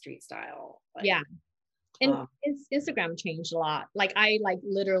access street style. Like, and Instagram changed a lot. Like I like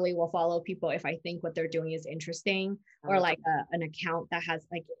literally will follow people if I think what they're doing is interesting, or like an account that has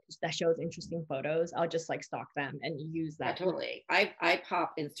like that shows interesting photos. I'll just like stalk them and use that. Totally. I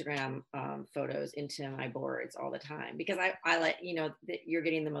pop Instagram photos into my boards all the time because I like, that you're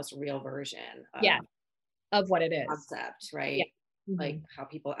getting the most real version of what it is. Concept, right? Like how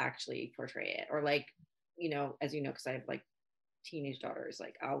people actually portray it, or like, as because I have like teenage daughters,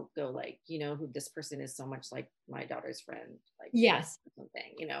 like I'll go like, who this person is so much like my daughter's friend, like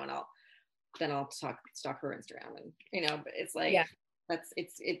something, and I'll stalk her Instagram, and but it's like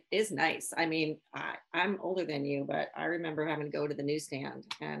it is nice. I mean, I'm older than you, but I remember having to go to the newsstand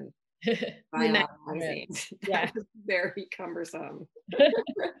and buy a lot of magazines. That was very cumbersome.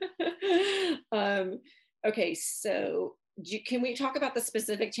 Okay, so can we talk about the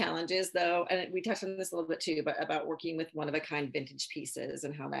specific challenges though? And we touched on this a little bit too, but about working with one-of-a-kind vintage pieces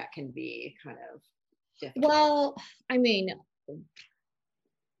and how that can be kind of difficult. Well, I mean,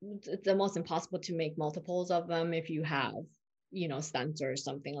 it's almost impossible to make multiples of them if you have, stunts or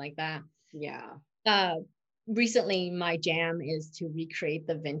something like that. Recently my jam is to recreate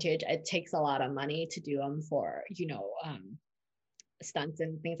the vintage. It takes a lot of money to do them for, stunts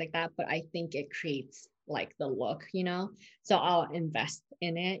and things like that, but I think it creates like the look, so I'll invest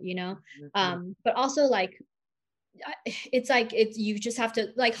in it, but also like it's like you just have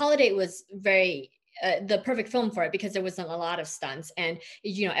to, like Holiday was very the perfect film for it because there wasn't a lot of stunts, and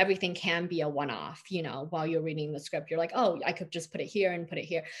everything can be a one-off, while you're reading the script you're like, oh, I could just put it here and put it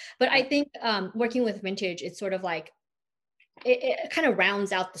here. But I think working with vintage, it's sort of like it kind of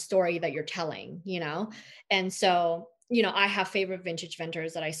rounds out the story that you're telling, and so I have favorite vintage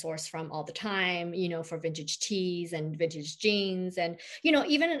vendors that I source from all the time, for vintage tees and vintage jeans. And,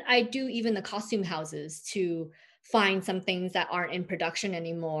 even I do even the costume houses to find some things that aren't in production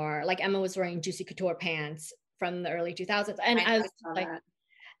anymore. Like Emma was wearing Juicy Couture pants from the early 2000s. And I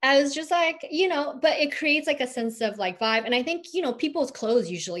was just like, but it creates like a sense of like vibe. And I think, people's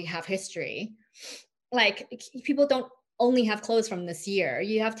clothes usually have history. like people don't only have clothes from this year.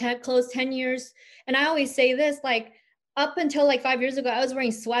 You have to have clothes 10 years. And I always say this, like up until like 5 years ago, I was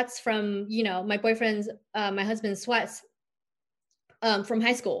wearing sweats from, my boyfriend's, my husband's sweats from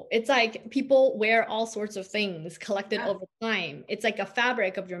high school. It's like people wear all sorts of things collected Yeah. over time. It's like a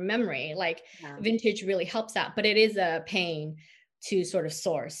fabric of your memory. Like Yeah. vintage really helps that, but it is a pain to sort of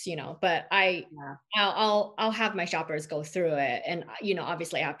source, but Yeah. I'll have my shoppers go through it, and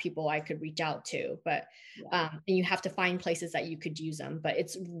obviously I have people I could reach out to, but Yeah. and you have to find places that you could use them, but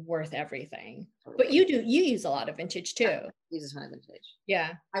it's worth everything. But Totally. you use a lot of vintage too. Yeah. Use a ton of vintage.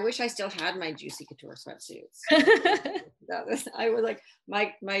 Yeah. I wish I still had my Juicy Couture sweatsuits. I was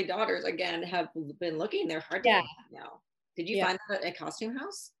like, my daughters again have been looking. They're hard to Yeah. find now. Did you Yeah. find that at a costume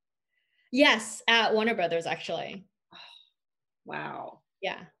house? Yes, at Warner Brothers actually. Wow.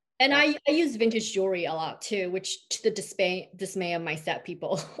 Yeah. And I use vintage jewelry a lot too, which to the dismay of my set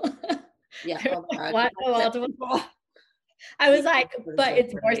people. Yeah. They're Oh my like, God. what? I was like, but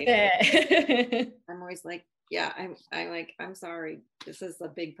it's worth it. I'm always like, yeah, I'm like, I'm sorry. This is a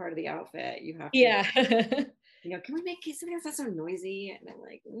big part of the outfit. You have to, Yeah. can we make something that's not so noisy? And I'm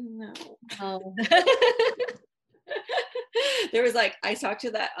like, no. Oh. There was like, I talked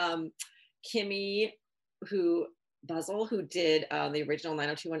to that Kimmy Buzzle, who did the original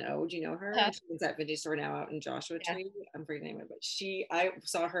 90210. Do you know her? She's at vintage store now out in Joshua Tree. I'm forgetting the name of it, but I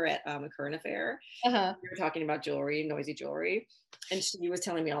saw her at a current affair. We were talking about jewelry, noisy jewelry, and she was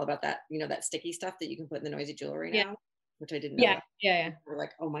telling me all about that, that sticky stuff that you can put in the noisy jewelry now, which I didn't know. Yeah. We're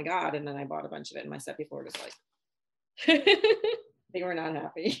like, oh my God. And then I bought a bunch of it, and my set people were just like, they were not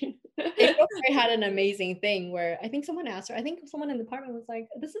happy. April had an amazing thing where I think someone asked her, I think someone in the department was like,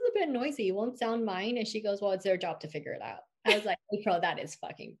 this is a bit noisy, it won't sound mine. And she goes, well, it's their job to figure it out. I was like, April, that's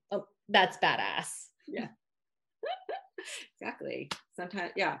badass. Yeah. Exactly.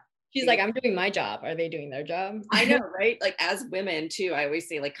 Sometimes, yeah. She's like, I'm doing my job. Are they doing their job? I know, right? Like as women too, I always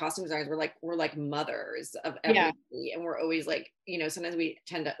say like costume designers, we're like mothers of everybody. And we're always like, sometimes we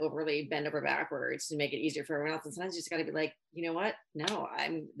tend to overly bend over backwards to make it easier for everyone else. And sometimes you just got to be like, you know what? No,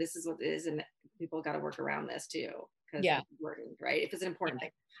 this is what it is. And people got to work around this too. Because it's important, right? If it's an important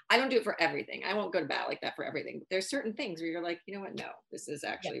thing. I don't do it for everything. I won't go to bat like that for everything. But there's certain things where you're like, you know what? No, this is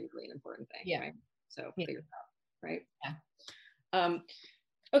actually really an important thing. Right? So figure it out, right? Yeah.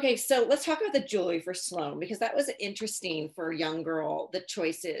 Okay, so let's talk about the jewelry for Sloan, because that was interesting for a young girl, the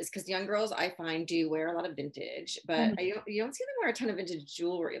choices, because young girls I find do wear a lot of vintage, but you don't see them wear a ton of vintage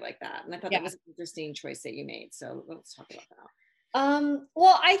jewelry like that. And I thought that was an interesting choice that you made. So let's talk about that.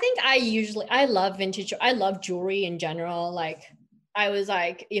 Well, I think I love vintage. I love jewelry in general. Like I was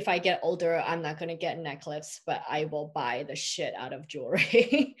like, if I get older, I'm not going to get a necklace, but I will buy the shit out of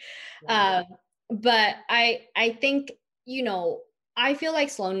jewelry. But I think, I feel like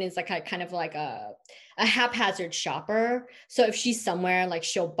Sloan is like kind of like a haphazard shopper. So if she's somewhere, like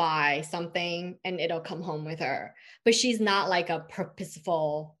she'll buy something and it'll come home with her, but she's not like a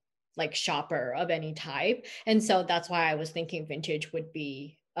purposeful like shopper of any type. And so that's why I was thinking vintage would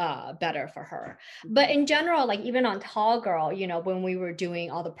be better for her. But in general, like even on Tall Girl, when we were doing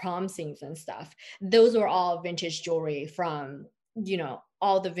all the prom scenes and stuff, those were all vintage jewelry from,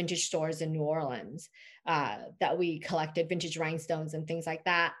 all the vintage stores in New Orleans that we collected, vintage rhinestones and things like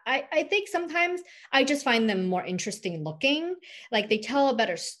that. I think sometimes I just find them more interesting looking, like they tell a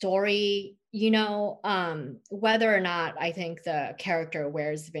better story, whether or not I think the character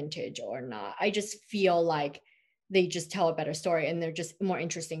wears vintage or not. I just feel like they just tell a better story and they're just more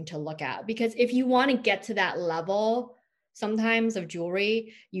interesting to look at, because if you want to get to that level sometimes of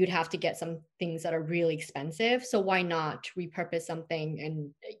jewelry, you'd have to get some things that are really expensive. So why not repurpose something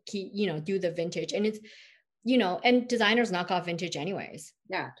and keep, do the vintage? And it's, and designers knock off vintage anyways.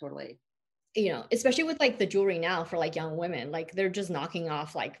 Yeah, totally. Especially with like the jewelry now for like young women, like they're just knocking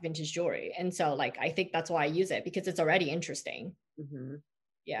off like vintage jewelry. And so like, I think that's why I use it, because it's already interesting.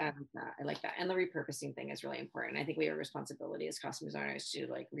 Yeah. I like that. And the repurposing thing is really important. I think we have a responsibility as costume designers to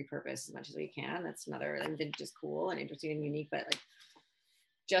like repurpose as much as we can. That's another, and vintage is cool and interesting and unique, but like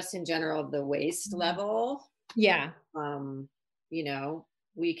just in general, the waste level. Yeah.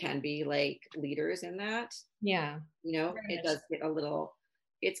 We can be like leaders in that. Yeah. It does get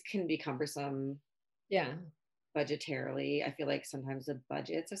it can be cumbersome. Yeah. Budgetarily. I feel like sometimes the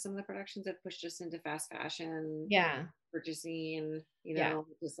budgets of some of the productions have pushed us into fast fashion. Yeah. Purchasing,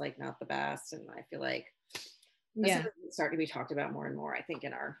 just like not the best. And I feel like that's starting to be talked about more and more, I think,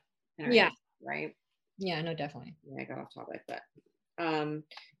 in our industry, right? Yeah, no, definitely. I got off topic, but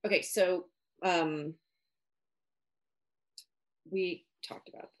okay, so we talked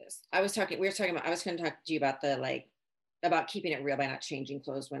about this. I was going to talk to you about about keeping it real by not changing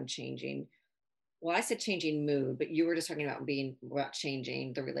clothes when changing. Well, I said changing mood, but you were just talking about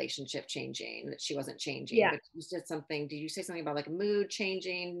changing the relationship, changing that she wasn't changing, Yeah. but you said something. Did you say something about like mood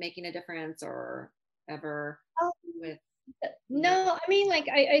changing, making a difference, or ever Um, with your? no, I mean, like,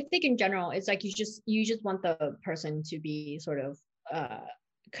 I think in general, it's like you just want the person to be sort of uh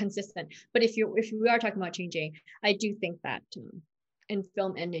consistent. But if we are talking about changing, I do think that in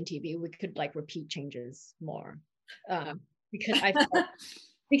film and in TV, we could like repeat changes more. Um, because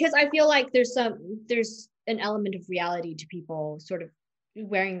I feel like there's an element of reality to people sort of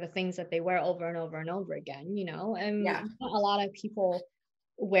wearing the things that they wear over and over and over again, and Yeah, not a lot of people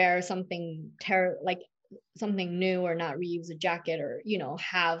wear like something new or not reuse a jacket or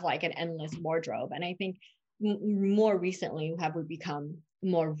have like an endless wardrobe. And I think more recently have we become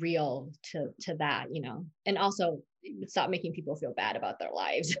more real to that, and also stop making people feel bad about their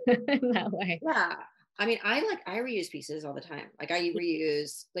lives in that way. yeah. I mean, I reuse pieces all the time. Like I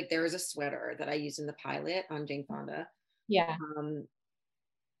reuse, like there was a sweater that I used in the pilot on Jane Fonda, Yeah. um,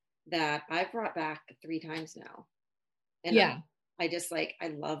 that I've brought back 3 times now. And Yeah. I just like, I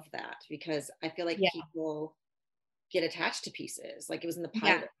love that because I feel like Yeah. people get attached to pieces. Like it was in the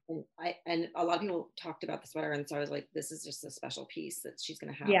Yeah. pilot. And a lot of people talked about the sweater. And so I was like, this is just a special piece that she's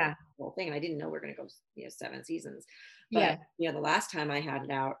going to have Yeah. the whole thing. And I didn't know we are going to go, 7 seasons. But, Yeah. the last time I had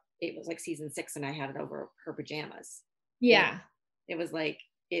it out, it was like season 6 and I had it over her pajamas. Yeah. It was like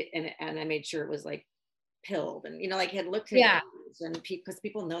and I made sure it was like pilled and, like had looked at Yeah. and because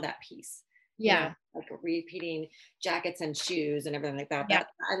people know that piece, Yeah. like repeating jackets and shoes and everything like that. Yeah. That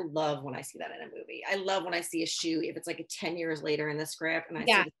I love when I see that in a movie. I love when I see a shoe, if it's like 10 years later in the script and I see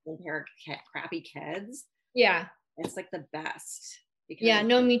Yeah. the same pair of crappy Keds, Yeah. it's like the best Yeah. because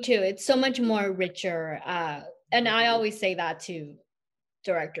No, me too. It's so much more richer. And I always say that to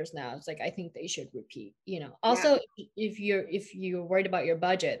directors now. It's like I think they should repeat, yeah, also if you're worried about your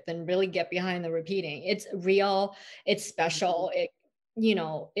budget, then really get behind the repeating. It's real, it's special, it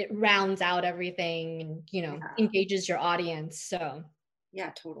rounds out everything and yeah, engages your audience. So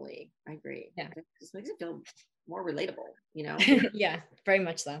yeah, totally. I agree. yeah. It just makes it feel more relatable, Yeah, very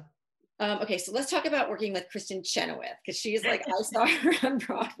much so. Okay, so let's talk about working with Kristen Chenoweth because she's like, I saw her on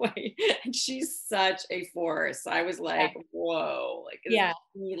Broadway and she's such a force. I was Yeah. like, whoa, like this Yeah.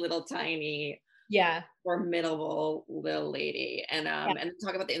 little tiny, Yeah. formidable little lady. And Yeah.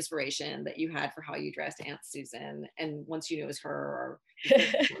 talk about the inspiration that you had for how you dressed Aunt Susan. And once you knew it was her or you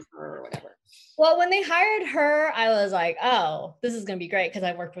think it was her or whatever. Well, when they hired her, I was like, oh, this is going to be great because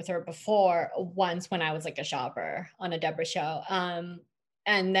I worked with her before once when I was like a shopper on a Deborah show.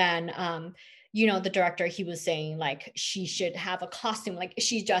 And then, the director, he was saying like she should have a costume, like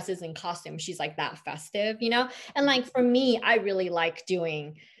she dresses in costume. She's like that festive, And like for me, I really like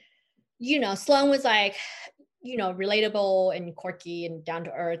doing, Sloan was like, relatable and quirky and down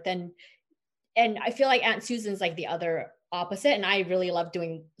to earth. And I feel like Aunt Susan's like the other opposite. And I really love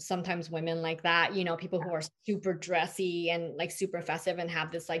doing sometimes women like that, people who are super dressy and like super festive and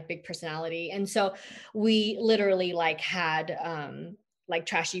have this like big personality. And so we literally like had like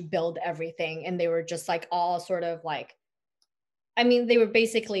Trashy build everything. And they were just like all sort of like, I mean, they were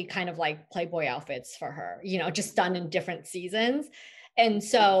basically kind of like Playboy outfits for her, just done in different seasons. And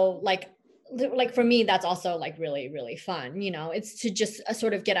so like for me, that's also like really, really fun, it's to just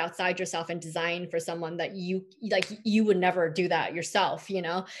sort of get outside yourself and design for someone that you would never do that yourself,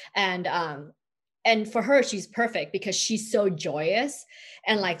 and for her, she's perfect because she's so joyous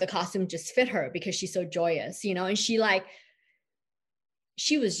and like the costume just fit her because she's so joyous, and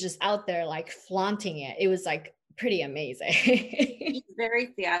she was just out there like flaunting it. It was like pretty amazing. She's very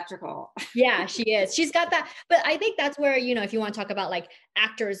theatrical. Yeah, she is. She's got that. But I think that's where, if you want to talk about like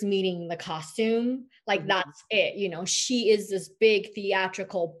actors meeting the costume, like that's it. She is this big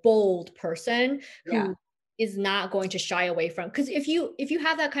theatrical, bold person Yeah. who is not going to shy away from, because if you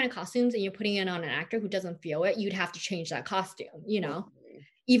have that kind of costumes and you're putting it on an actor who doesn't feel it, you'd have to change that costume,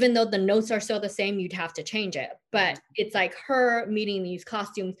 even though the notes are still the same, you'd have to change it. But it's like her meeting these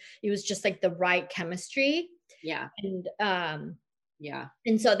costumes, it was just like the right chemistry. Yeah. And yeah.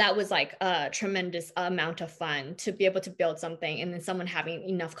 And so that was like a tremendous amount of fun to be able to build something and then someone having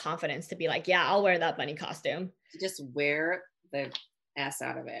enough confidence to be like, yeah, I'll wear that bunny costume. To just wear the S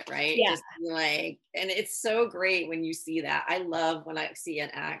out of it, right? Yeah. Just like, and it's so great when you see that. I love when I see an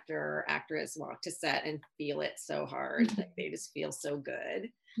actor or actress walk to set and feel it so hard. Like they just feel so good.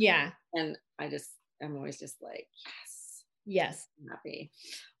 Yeah. And I'm always just like, yes. Yes. I'm happy.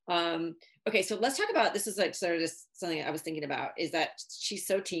 Okay, so let's talk about, this is like sort of just something I was thinking about, is that she's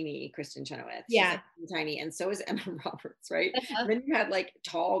so teeny, Kristen Chenoweth. She's Yeah. like tiny, and so is Emma Roberts, right? Uh, Then you had like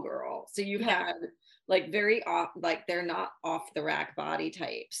tall girl. So you've yeah. had like very off, like they're not off the rack body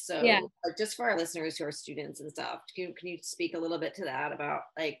types. Yeah. So like just for our listeners who are students and stuff, can you speak a little bit to that about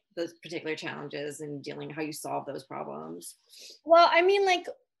like those particular challenges and dealing how you solve those problems? Well, I mean, like,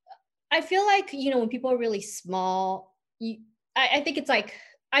 I feel like, when people are really small, I think it's like,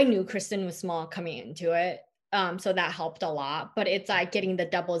 I knew Kristen was small coming into it. So that helped a lot, but it's like getting the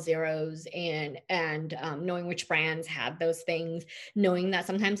double zeros and knowing which brands had those things, knowing that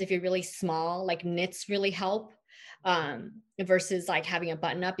sometimes if you're really small, like knits really help, versus like having a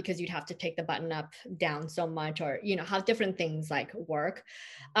button up, because you'd have to take the button up down so much, or how different things like work.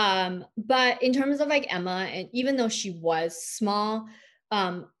 But in terms of like Emma, and even though she was small,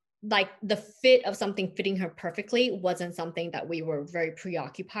 um like the fit of something fitting her perfectly wasn't something that we were very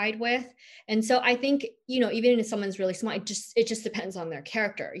preoccupied with. And so I think, even if someone's really small, it just depends on their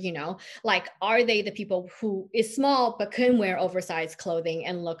character. Like, are they the people who is small but can wear oversized clothing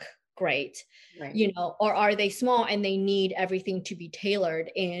and look great, Right. or are they small and they need everything to be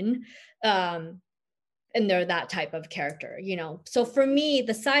tailored in, um and they're that type of character. So for me,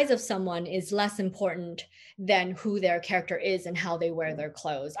 the size of someone is less important than who their character is and how they wear their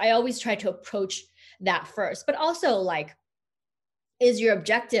clothes. I always try to approach that first, but also, like, is your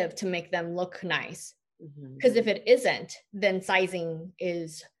objective to make them look nice? Mhm. Because if it isn't, then sizing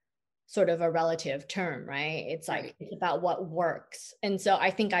is sort of a relative term, right? It's like, Right. it's about what works. And so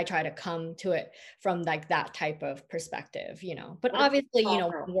I think I try to come to it from like that type of perspective, but What about obviously, tall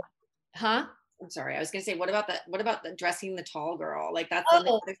girl? huh? I'm sorry. I was going to say, what about the dressing the tall girl? Like that's on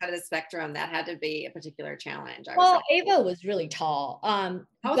the Oh, other side of the spectrum. That had to be a particular challenge. I was well, like, Ava was really tall. how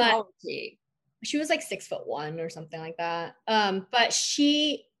But tall was she? she was like 6'1" or something like that. But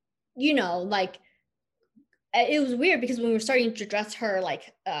she, like, it was weird because when we were starting to dress her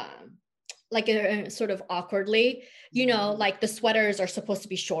like sort of awkwardly, like the sweaters are supposed to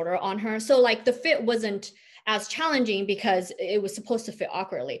be shorter on her. So like the fit wasn't as challenging because it was supposed to fit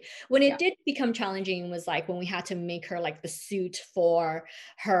awkwardly. When Yeah. it did become challenging was like when we had to make her like the suit for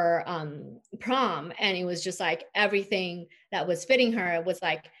her prom, and it was just like everything that was fitting her was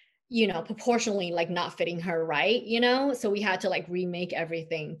like, proportionally like not fitting her right, so we had to like remake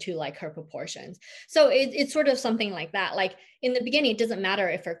everything to like her proportions. So it's sort of something like that. Like in the beginning, it doesn't matter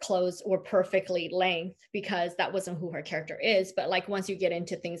if her clothes were perfectly length because that wasn't who her character is. But like once you get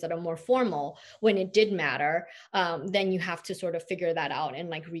into things that are more formal, when it did matter, then you have to sort of figure that out and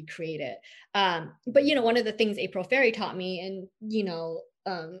like recreate it. But one of the things April Ferry taught me, and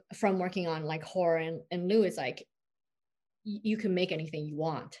from working on like horror and Lou, is like you can make anything you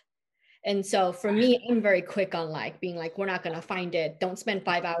want. And so for me, I'm very quick on like being like, we're not going to find it. Don't spend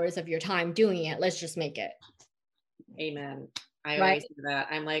 5 hours of your time doing it. Let's just make it. Amen. I Right. always do that.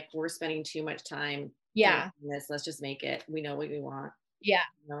 I'm like, we're spending too much time Yeah. this. Let's just make it. We know what we want. Yeah.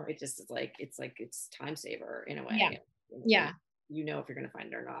 It just is like, it's time saver in a Yeah. way. Yeah. If you're going to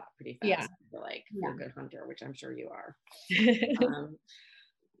find it or not pretty Yeah. fast. If you're Yeah. a good hunter, which I'm sure you are. Um,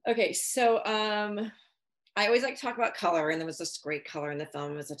 okay. So, I always like to talk about color, and there was this great color in the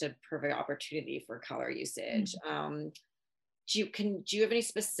film. It was such a perfect opportunity for color usage. Do you have any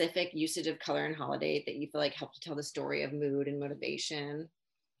specific usage of color in Holiday that you feel like helped to tell the story of mood and motivation?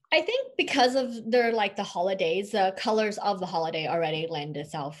 I think because of their like the holidays, the colors of the holiday already lend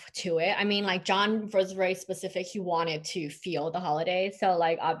itself to it. I mean, like John was very specific. He wanted to feel the holiday. So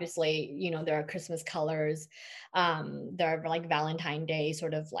like obviously, there are Christmas colors. There are like Valentine Day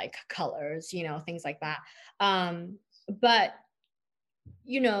sort of like colors, things like that. But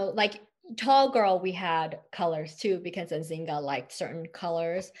like tall girl, we had colors too because Nzinga liked certain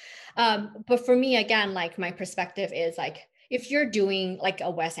colors. But for me, again, like my perspective is like, if you're doing like a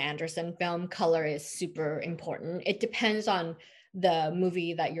Wes Anderson film, color is super important. It depends on the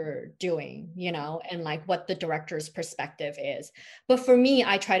movie that you're doing, and like what the director's perspective is. But for me,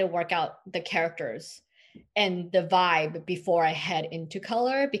 I try to work out the characters and the vibe before I head into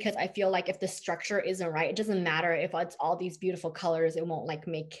color, because I feel like if the structure isn't right, it doesn't matter if it's all these beautiful colors, it won't like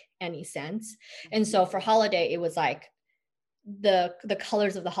make any sense. And so for holiday, it was like the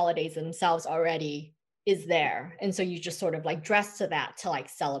colors of the holidays themselves already is there. And so you just sort of like dress to that to like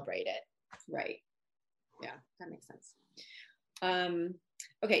celebrate it. Right. Yeah, that makes sense.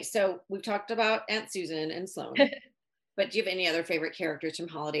 Okay, so we've talked about Aunt Susan and Sloane, but do you have any other favorite characters from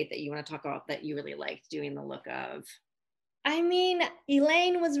Holiday that you want to talk about that you really liked doing the look of? I mean,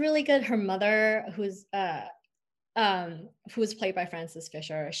 Elaine was really good. Her mother, who's who was played by Frances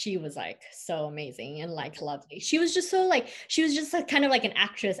Fisher, she was like so amazing and like lovely. She was just so like, she was just like, kind of like an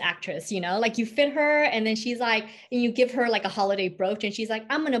actress, you know, like you fit her and then she's like, and you give her like a holiday brooch and she's like,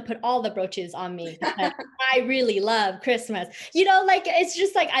 I'm gonna put all the brooches on me because I really love Christmas. You know, like it's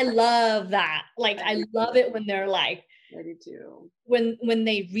just like, I love that. Like I love it when they're like, I do too. When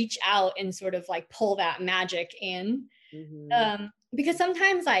they reach out and sort of like pull that magic in. Because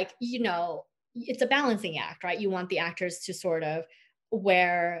sometimes like, you know, it's a balancing act, right? You want the actors to sort of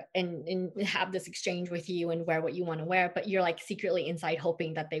wear and have this exchange with you and wear what you want to wear, but you're like secretly inside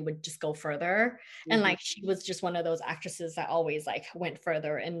hoping that they would just go further. And like she was just one of those actresses that always like went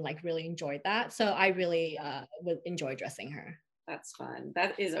further and like really enjoyed that. So I really would enjoy dressing her. That's fun.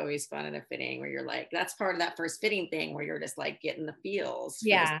 That is always fun in a fitting where you're like, that's part of that first fitting thing where you're just like getting the feels for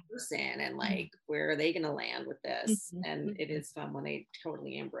this person and like, where are they going to land with this? And it is fun when they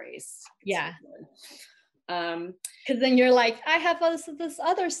totally embrace. Yeah. Because then you're like, I have this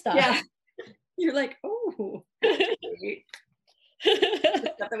other stuff. Yeah. You're like, oh, that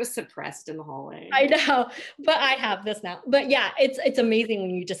was suppressed in the hallway. I know, but I have this now. But yeah, it's amazing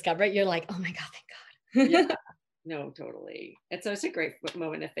when you discover it. You're like, oh my God, thank God. Yeah. No, totally. It's such a great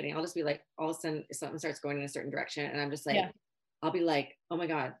moment of fitting. I'll just be like, all of a sudden something starts going in a certain direction. And I'm just like, I'll be like, oh my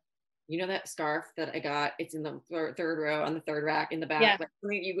God, you know that scarf that I got? It's in the third row on the third rack in the back. Like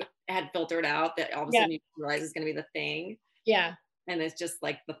something you had filtered out that all of a sudden you realize is going to be the thing. Yeah. And it's just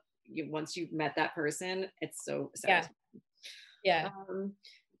like once you've met that person, it's so yeah.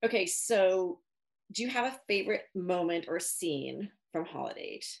 Okay. So do you have a favorite moment or scene from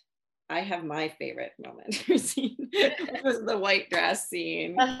Holiday? I have my favorite moment or scene. It was the white dress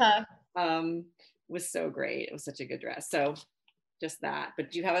scene. Was so great. It was such a good dress. So just that.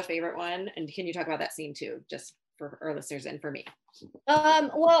 But do you have a favorite one? And can you talk about that scene too, just for our listeners and for me?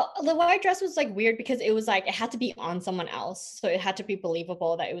 Well, the white dress was like weird because it was like it had to be on someone else. So it had to be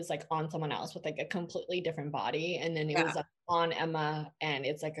believable that it was like on someone else with like a completely different body. And then it was like on Emma and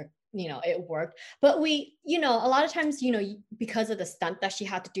it's like a, you know, it worked. But we, you know, a lot of times, you know, because of the stunt that she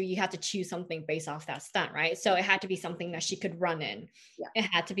had to do, you had to choose something based off that stunt, right? So it had to be something that she could run in. It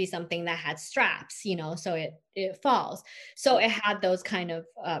had to be something that had straps, you know, so it falls. So it had those kind of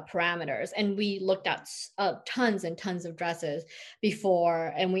parameters. And we looked at tons and tons of dresses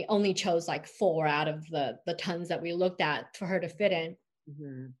before, and we only chose like 4 out of the tons that we looked at for her to fit in.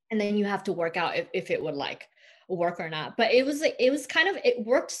 And then you have to work out if it would like work or not. But it was kind of, it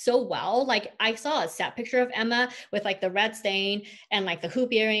worked so well. Like I saw a set picture of Emma with like the red stain and like the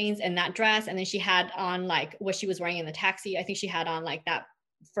hoop earrings and that dress, and then she had on like what she was wearing in the taxi. I think she had on like that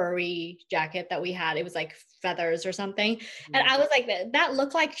furry jacket that we had. It was like feathers or something. And I was like, that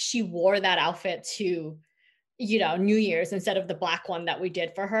looked like she wore that outfit to, you know, New Year's instead of the black one that we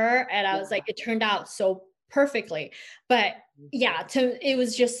did for her. And I was like, it turned out so perfectly. But yeah, it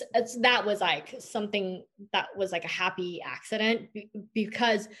was just, that was like something that was like a happy accident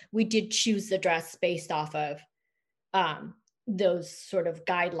because we did choose the dress based off of those sort of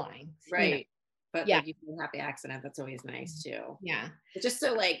guidelines. Right. You know? But like you do a happy accident, that's always nice too. Yeah. It's just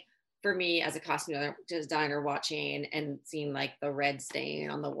so like, for me as a costume designer watching and seeing like the red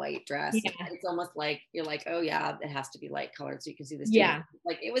stain on the white dress, it's almost like you're like, oh yeah, it has to be light colored so you can see this.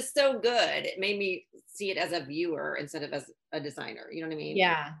 Like it was so good. It made me see it as a viewer instead of as a designer. You know what I mean?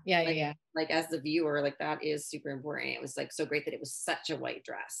 Yeah. Like as the viewer, like that is super important. It was like so great that it was such a white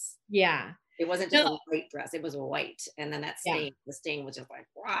dress. Yeah. It wasn't just a white dress, it was white. And then that stain, the stain was just like,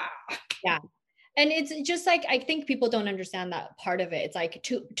 wow. Yeah. And it's just like, I think people don't understand that part of it. It's like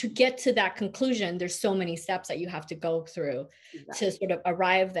to get to that conclusion, there's so many steps that you have to go through to sort of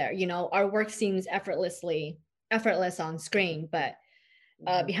arrive there. You know, our work seems effortless on screen, but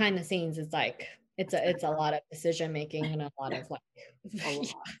behind the scenes, it's like, it's a lot of decision making and a lot of like,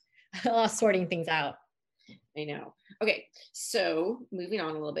 a lot of sorting things out. I know. Okay, so moving on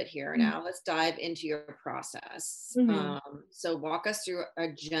a little bit here now, let's dive into your process. So walk us through a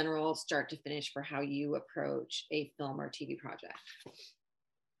general start to finish for how you approach a film or TV project.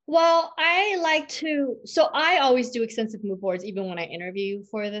 Well, I always do extensive mood boards even when I interview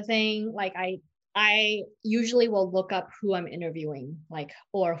for the thing. Like I usually will look up who I'm interviewing, like,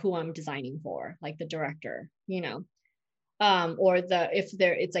 or who I'm designing for, like the director, you know. Or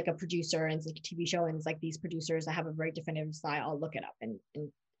it's like a producer and it's like a TV show and it's like these producers that have a very definitive style, I'll look it up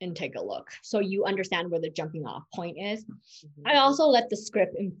and take a look. So you understand where the jumping off point is. I also let the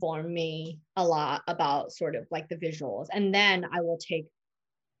script inform me a lot about sort of like the visuals. And then I will take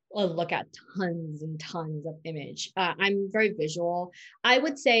a look at tons and tons of image. I'm very visual. I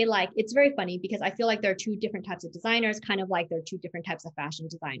would say like, it's very funny because I feel like there are 2 different types of designers, kind of like there are 2 different types of fashion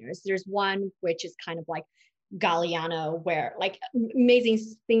designers. There's one which is kind of like Galliano, where like amazing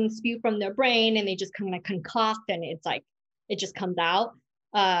things spew from their brain and they just kind of concoct and it's like it just comes out.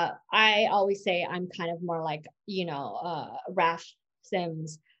 I always say I'm kind of more like, Raf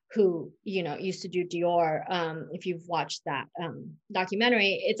Sims, who, used to do Dior. If you've watched that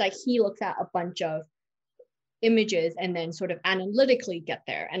documentary, it's like he looks at a bunch of images and then sort of analytically get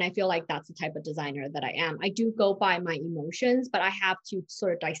there. And I feel like that's the type of designer that I am. I do go by my emotions, but I have to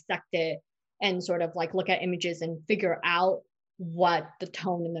sort of dissect it and sort of like look at images and figure out what the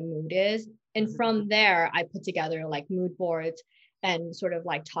tone and the mood is. And from there, I put together like mood boards and sort of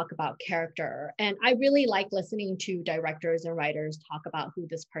like talk about character. And I really like listening to directors and writers talk about who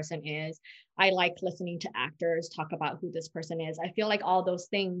this person is. I like listening to actors talk about who this person is. I feel like all those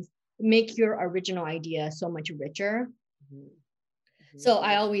things make your original idea so much richer. So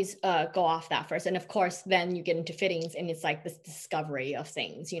I always go off that first. And of course, then you get into fittings and it's like this discovery of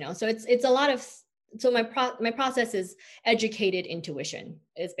things, So it's a lot of, so my process is educated intuition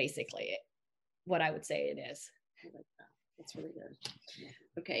is basically what I would say it is. I like that. That's really good.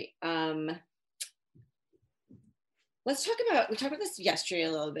 Okay. Let's talk about, we talked about this yesterday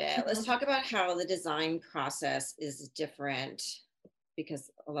a little bit. Let's talk about how the design process is different,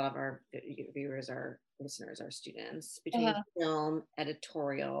 because a lot of our viewers, our listeners, are students, between film,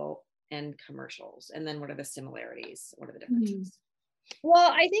 editorial, and commercials. And then what are the similarities? What are the differences?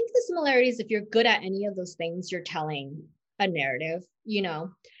 Well, I think the similarities, if you're good at any of those things, you're telling a narrative,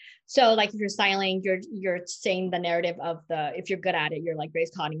 So like if you're styling, you're saying the narrative of if you're good at it, you're like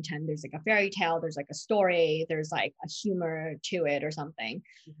Grace Coddington, there's like a fairy tale, there's like a story, there's like a humor to it or something.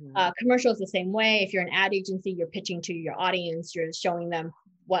 Commercials the same way. If you're an ad agency, you're pitching to your audience, you're showing them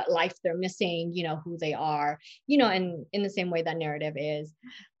what life they're missing, who they are, and in the same way that narrative is.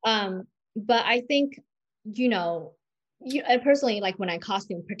 But I think, and personally, like when I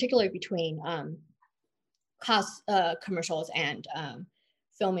costume, particularly between commercials and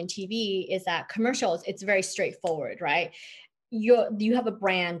film and TV, is that commercials, it's very straightforward, right? You have a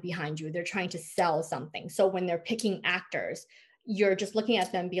brand behind you. They're trying to sell something. So when they're picking actors, you're just looking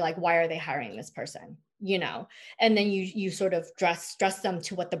at them and be like, why are they hiring this person? And then you sort of dress them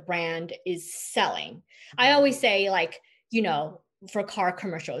to what the brand is selling. I always say, like, for car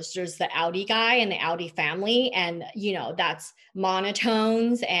commercials, there's the Audi guy and the Audi family, and that's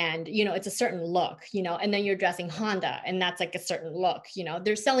monotones, and it's a certain look, and then you're dressing Honda and that's like a certain look,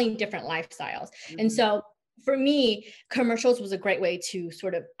 they're selling different lifestyles. And so for me, commercials was a great way to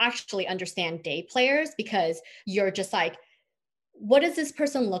sort of actually understand day players, because you're just like, what does this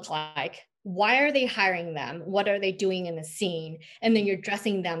person look like? Why are they hiring them? What are they doing in the scene? And then you're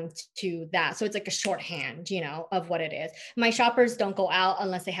dressing them to that. So it's like a shorthand, of what it is. My shoppers don't go out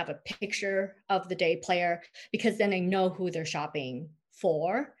unless they have a picture of the day player, because then they know who they're shopping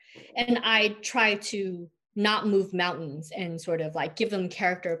for. And I try to not move mountains and sort of like give them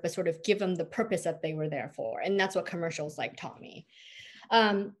character, but sort of give them the purpose that they were there for. And that's what commercials like taught me.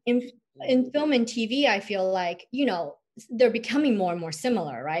 In film and TV, I feel like, they're becoming more and more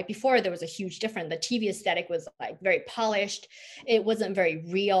similar, right? Before there was a huge difference. The TV aesthetic was like very polished. It wasn't very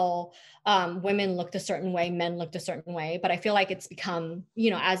real. Women looked a certain way, men looked a certain way. But I feel like it's become,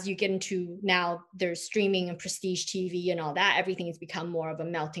 as you get into now, there's streaming and prestige TV and all that, everything has become more of a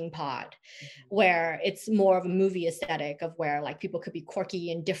melting pot, where it's more of a movie aesthetic of where like people could be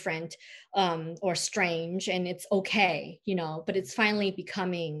quirky and different or strange, and it's okay, but it's finally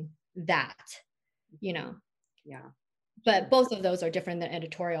becoming that, Yeah. But both of those are different than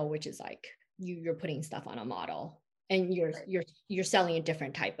editorial, which is like you're putting stuff on a model and you're selling a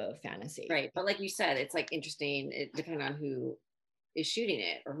different type of fantasy. Right. But like you said, it's like interesting, depending on who is shooting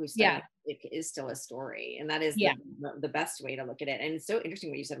it or who's selling it is still a story. And that is the best way to look at it. And it's so interesting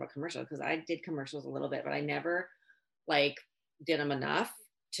what you said about commercials, because I did commercials a little bit, but I never like did them enough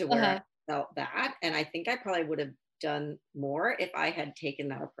to where I felt that. And I think I probably would have done more if I had taken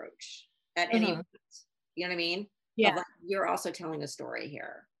that approach at any point. You know what I mean? Yeah. Like, you're also telling a story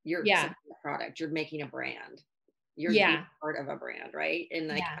here. You're selling a product. You're making a brand. You're being part of a brand, right? And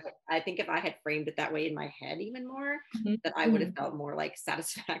like, I think if I had framed it that way in my head even more, that I would have felt more like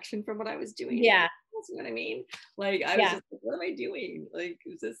satisfaction from what I was doing. Yeah. You know what I mean? Like, I was just like, what am I doing? Like,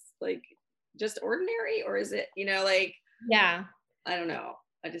 is this like just ordinary, or is it, like, I don't know.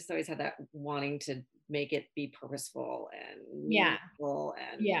 I just always had that wanting to make it be purposeful and meaningful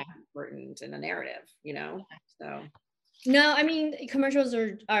and important in a narrative, so. No, I mean, commercials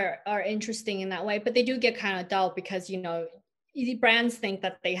are interesting in that way, but they do get kind of dull because, brands think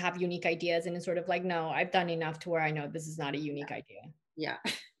that they have unique ideas, and it's sort of like, no, I've done enough to where I know this is not a unique idea. Yeah.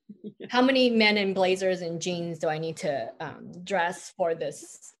 how many men in blazers and jeans do I need to dress for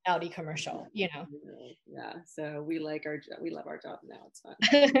this Audi commercial, you know? Yeah, so we love our job now. It's fun.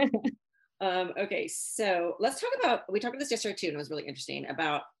 Okay, so let's talk about, we talked about this yesterday too, and it was really interesting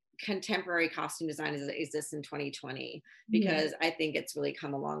about contemporary costume design as it exists in 2020, because I think it's really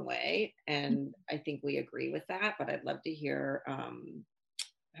come a long way, and I think we agree with that, but I'd love to hear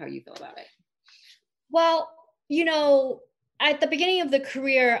how you feel about it. Well, you know, at the beginning of the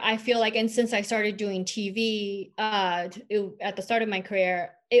career, I feel like, and since I started doing TV at the start of my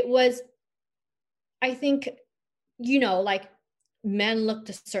career, it was, I think, you know, like men looked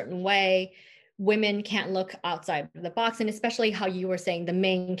a certain way, women can't look outside of the box. And especially how you were saying the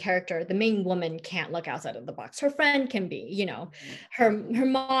main character, the main woman can't look outside of the box. Her friend can be, you know, her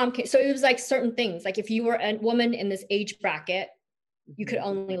mom can. So it was like certain things. Like if you were a woman in this age bracket, you could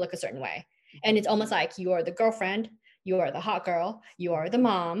only look a certain way. And it's almost like you are the girlfriend, you are the hot girl, you are the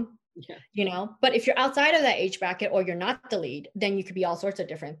mom, you know. But if you're outside of that age bracket or you're not the lead, then you could be all sorts of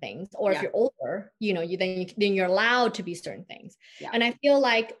different things. Or if you're older, you know, then you're allowed to be certain things. And I feel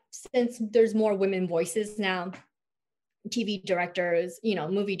like since there's more women voices now, TV directors, you know,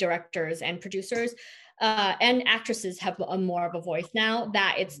 movie directors and producers, and actresses have a more of a voice now,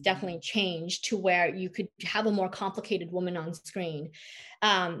 that it's definitely changed to where you could have a more complicated woman on screen,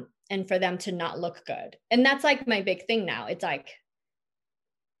 and for them to not look good. And that's like my big thing now. It's like,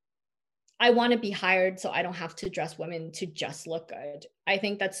 I want to be hired so I don't have to dress women to just look good. I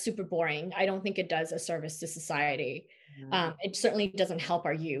think that's super boring. I don't think it does a service to society. It certainly doesn't help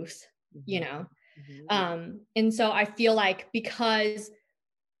our youth, you know? And so I feel like because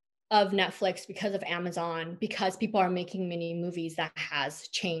of Netflix, because of Amazon, because people are making mini movies, that has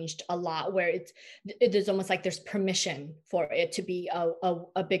changed a lot, where there's almost like there's permission for it to be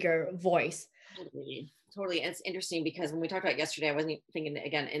a bigger voice. Totally. And it's interesting because when we talked about it yesterday, I wasn't thinking,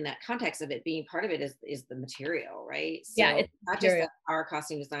 again, in that context of it being part of it is the material, right? So it's not just that our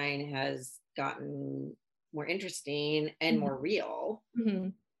costume design has gotten more interesting and more real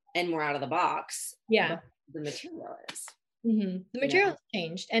and more out of the box. But the material is. The material has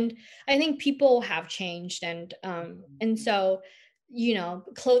changed, and I think people have changed, and so, you know,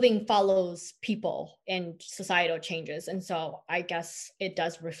 clothing follows people and societal changes, and so I guess it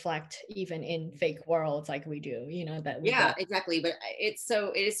does reflect even in fake worlds like we do, you know, that exactly. But it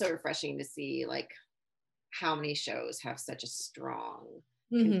is so refreshing to see like how many shows have such a strong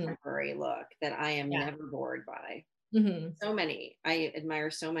contemporary look that I am never bored by. So many. I admire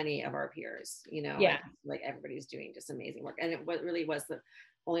so many of our peers, you know, like everybody's doing just amazing work. And it really was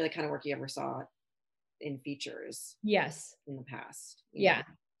only the kind of work you ever saw in features. In the past. Yeah.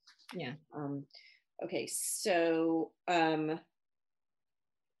 Okay. So, we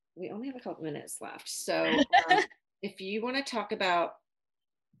only have a couple minutes left. So, if you want to talk about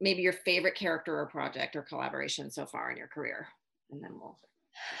maybe your favorite character or project or collaboration so far in your career, and then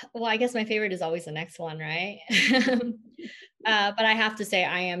well, I guess my favorite is always the next one, right? But I have to say,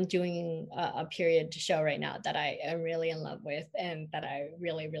 I am doing a period show right now that I am really in love with and that I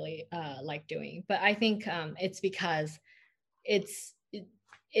really, really like doing. But I think it's because it's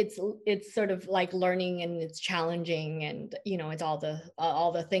sort of like learning, and it's challenging, and you know, it's all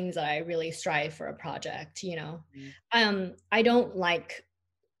the things that I really strive for a project. You know, I don't like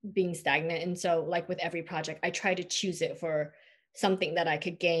being stagnant, and so like with every project, I try to choose it for something that I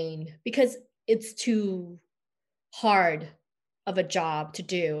could gain, because it's too hard of a job to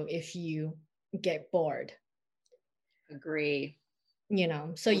do if you get bored. Agree. You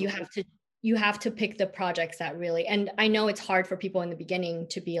know, so you have to pick the projects that really, and I know it's hard for people in the beginning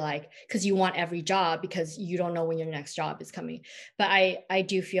to be like, because you want every job because you don't know when your next job is coming. But I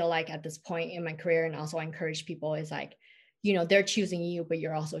do feel like at this point in my career, and also I encourage people, is like, you know, they're choosing you, but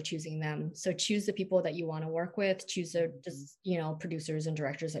you're also choosing them. So choose the people that you want to work with, choose the, you know, producers and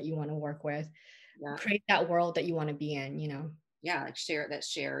directors that you want to work with, create that world that you want to be in, you know? Like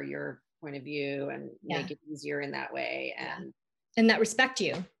share your point of view and make it easier in that way. And that respect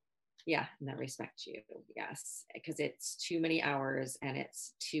you. And that respect you. Yes. Because it's too many hours and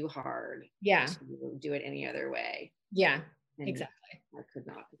it's too hard to do it any other way. And exactly. I could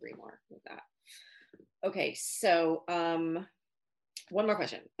not agree more with that. Okay, so one more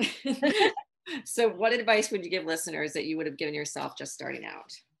question. So what advice would you give listeners that you would have given yourself just starting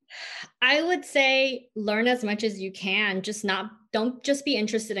out? I would say learn as much as you can. Don't just be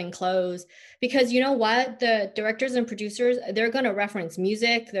interested in clothes, because you know what? The directors and producers, they're going to reference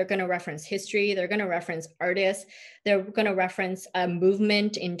music. They're going to reference history. They're going to reference artists. They're going to reference a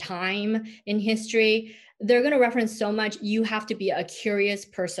movement in time in history. They're going to reference so much. You have to be a curious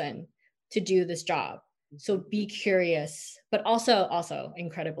person to do this job. So be curious, but also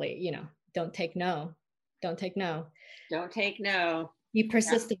incredibly, don't take no. Don't take no. Don't take no. Be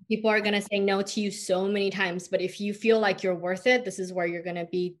persistent. Yeah. People are going to say no to you so many times, but if you feel like you're worth it, this is where you're going to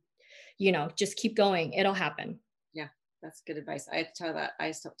be, just keep going. It'll happen. Yeah, that's good advice. I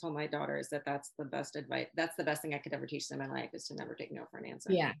told my daughters that that's the best advice. That's the best thing I could ever teach them in life, is to never take no for an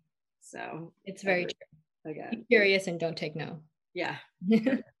answer. Yeah. So it's very true. Again, be curious and don't take no. Yeah.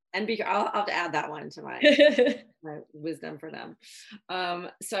 And I'll have to add that one to my wisdom for them.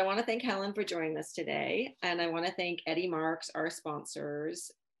 So I want to thank Helen for joining us today. And I want to thank Eddie Marks, our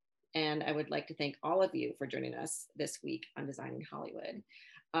sponsors. And I would like to thank all of you for joining us this week on Designing Hollywood.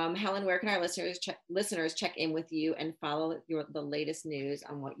 Helen, where can our listeners check in with you and follow the latest news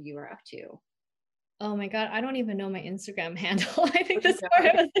on what you are up to? Oh my God, I don't even know my Instagram handle. I think this part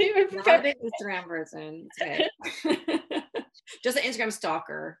I wasn't even prepared. Not an Instagram person. Okay. Just an Instagram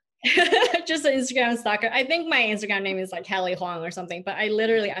stalker. Just an Instagram stalker. I think my Instagram name is like Huang or something, but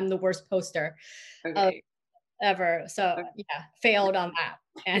I'm the worst poster ever. So yeah, failed on that.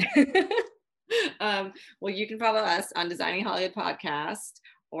 Well, you can follow us on Designing Hollywood Podcast,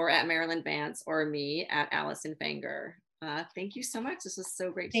 or at Marilyn Vance, or me at Allyson Fanger. Thank you so much. This was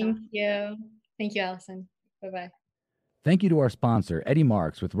so great. Thank you. Thank you, Allyson. Bye-bye. Thank you to our sponsor, Eddie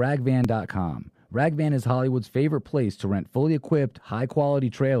Marks with ragvan.com. Ragvan is Hollywood's favorite place to rent fully equipped, high-quality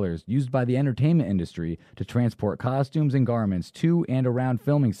trailers used by the entertainment industry to transport costumes and garments to and around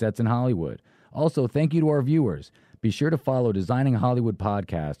filming sets in Hollywood. Also, thank you to our viewers. Be sure to follow Designing Hollywood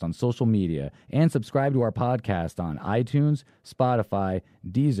Podcast on social media and subscribe to our podcast on iTunes, Spotify,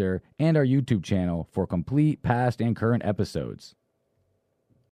 Deezer, and our YouTube channel for complete past and current episodes.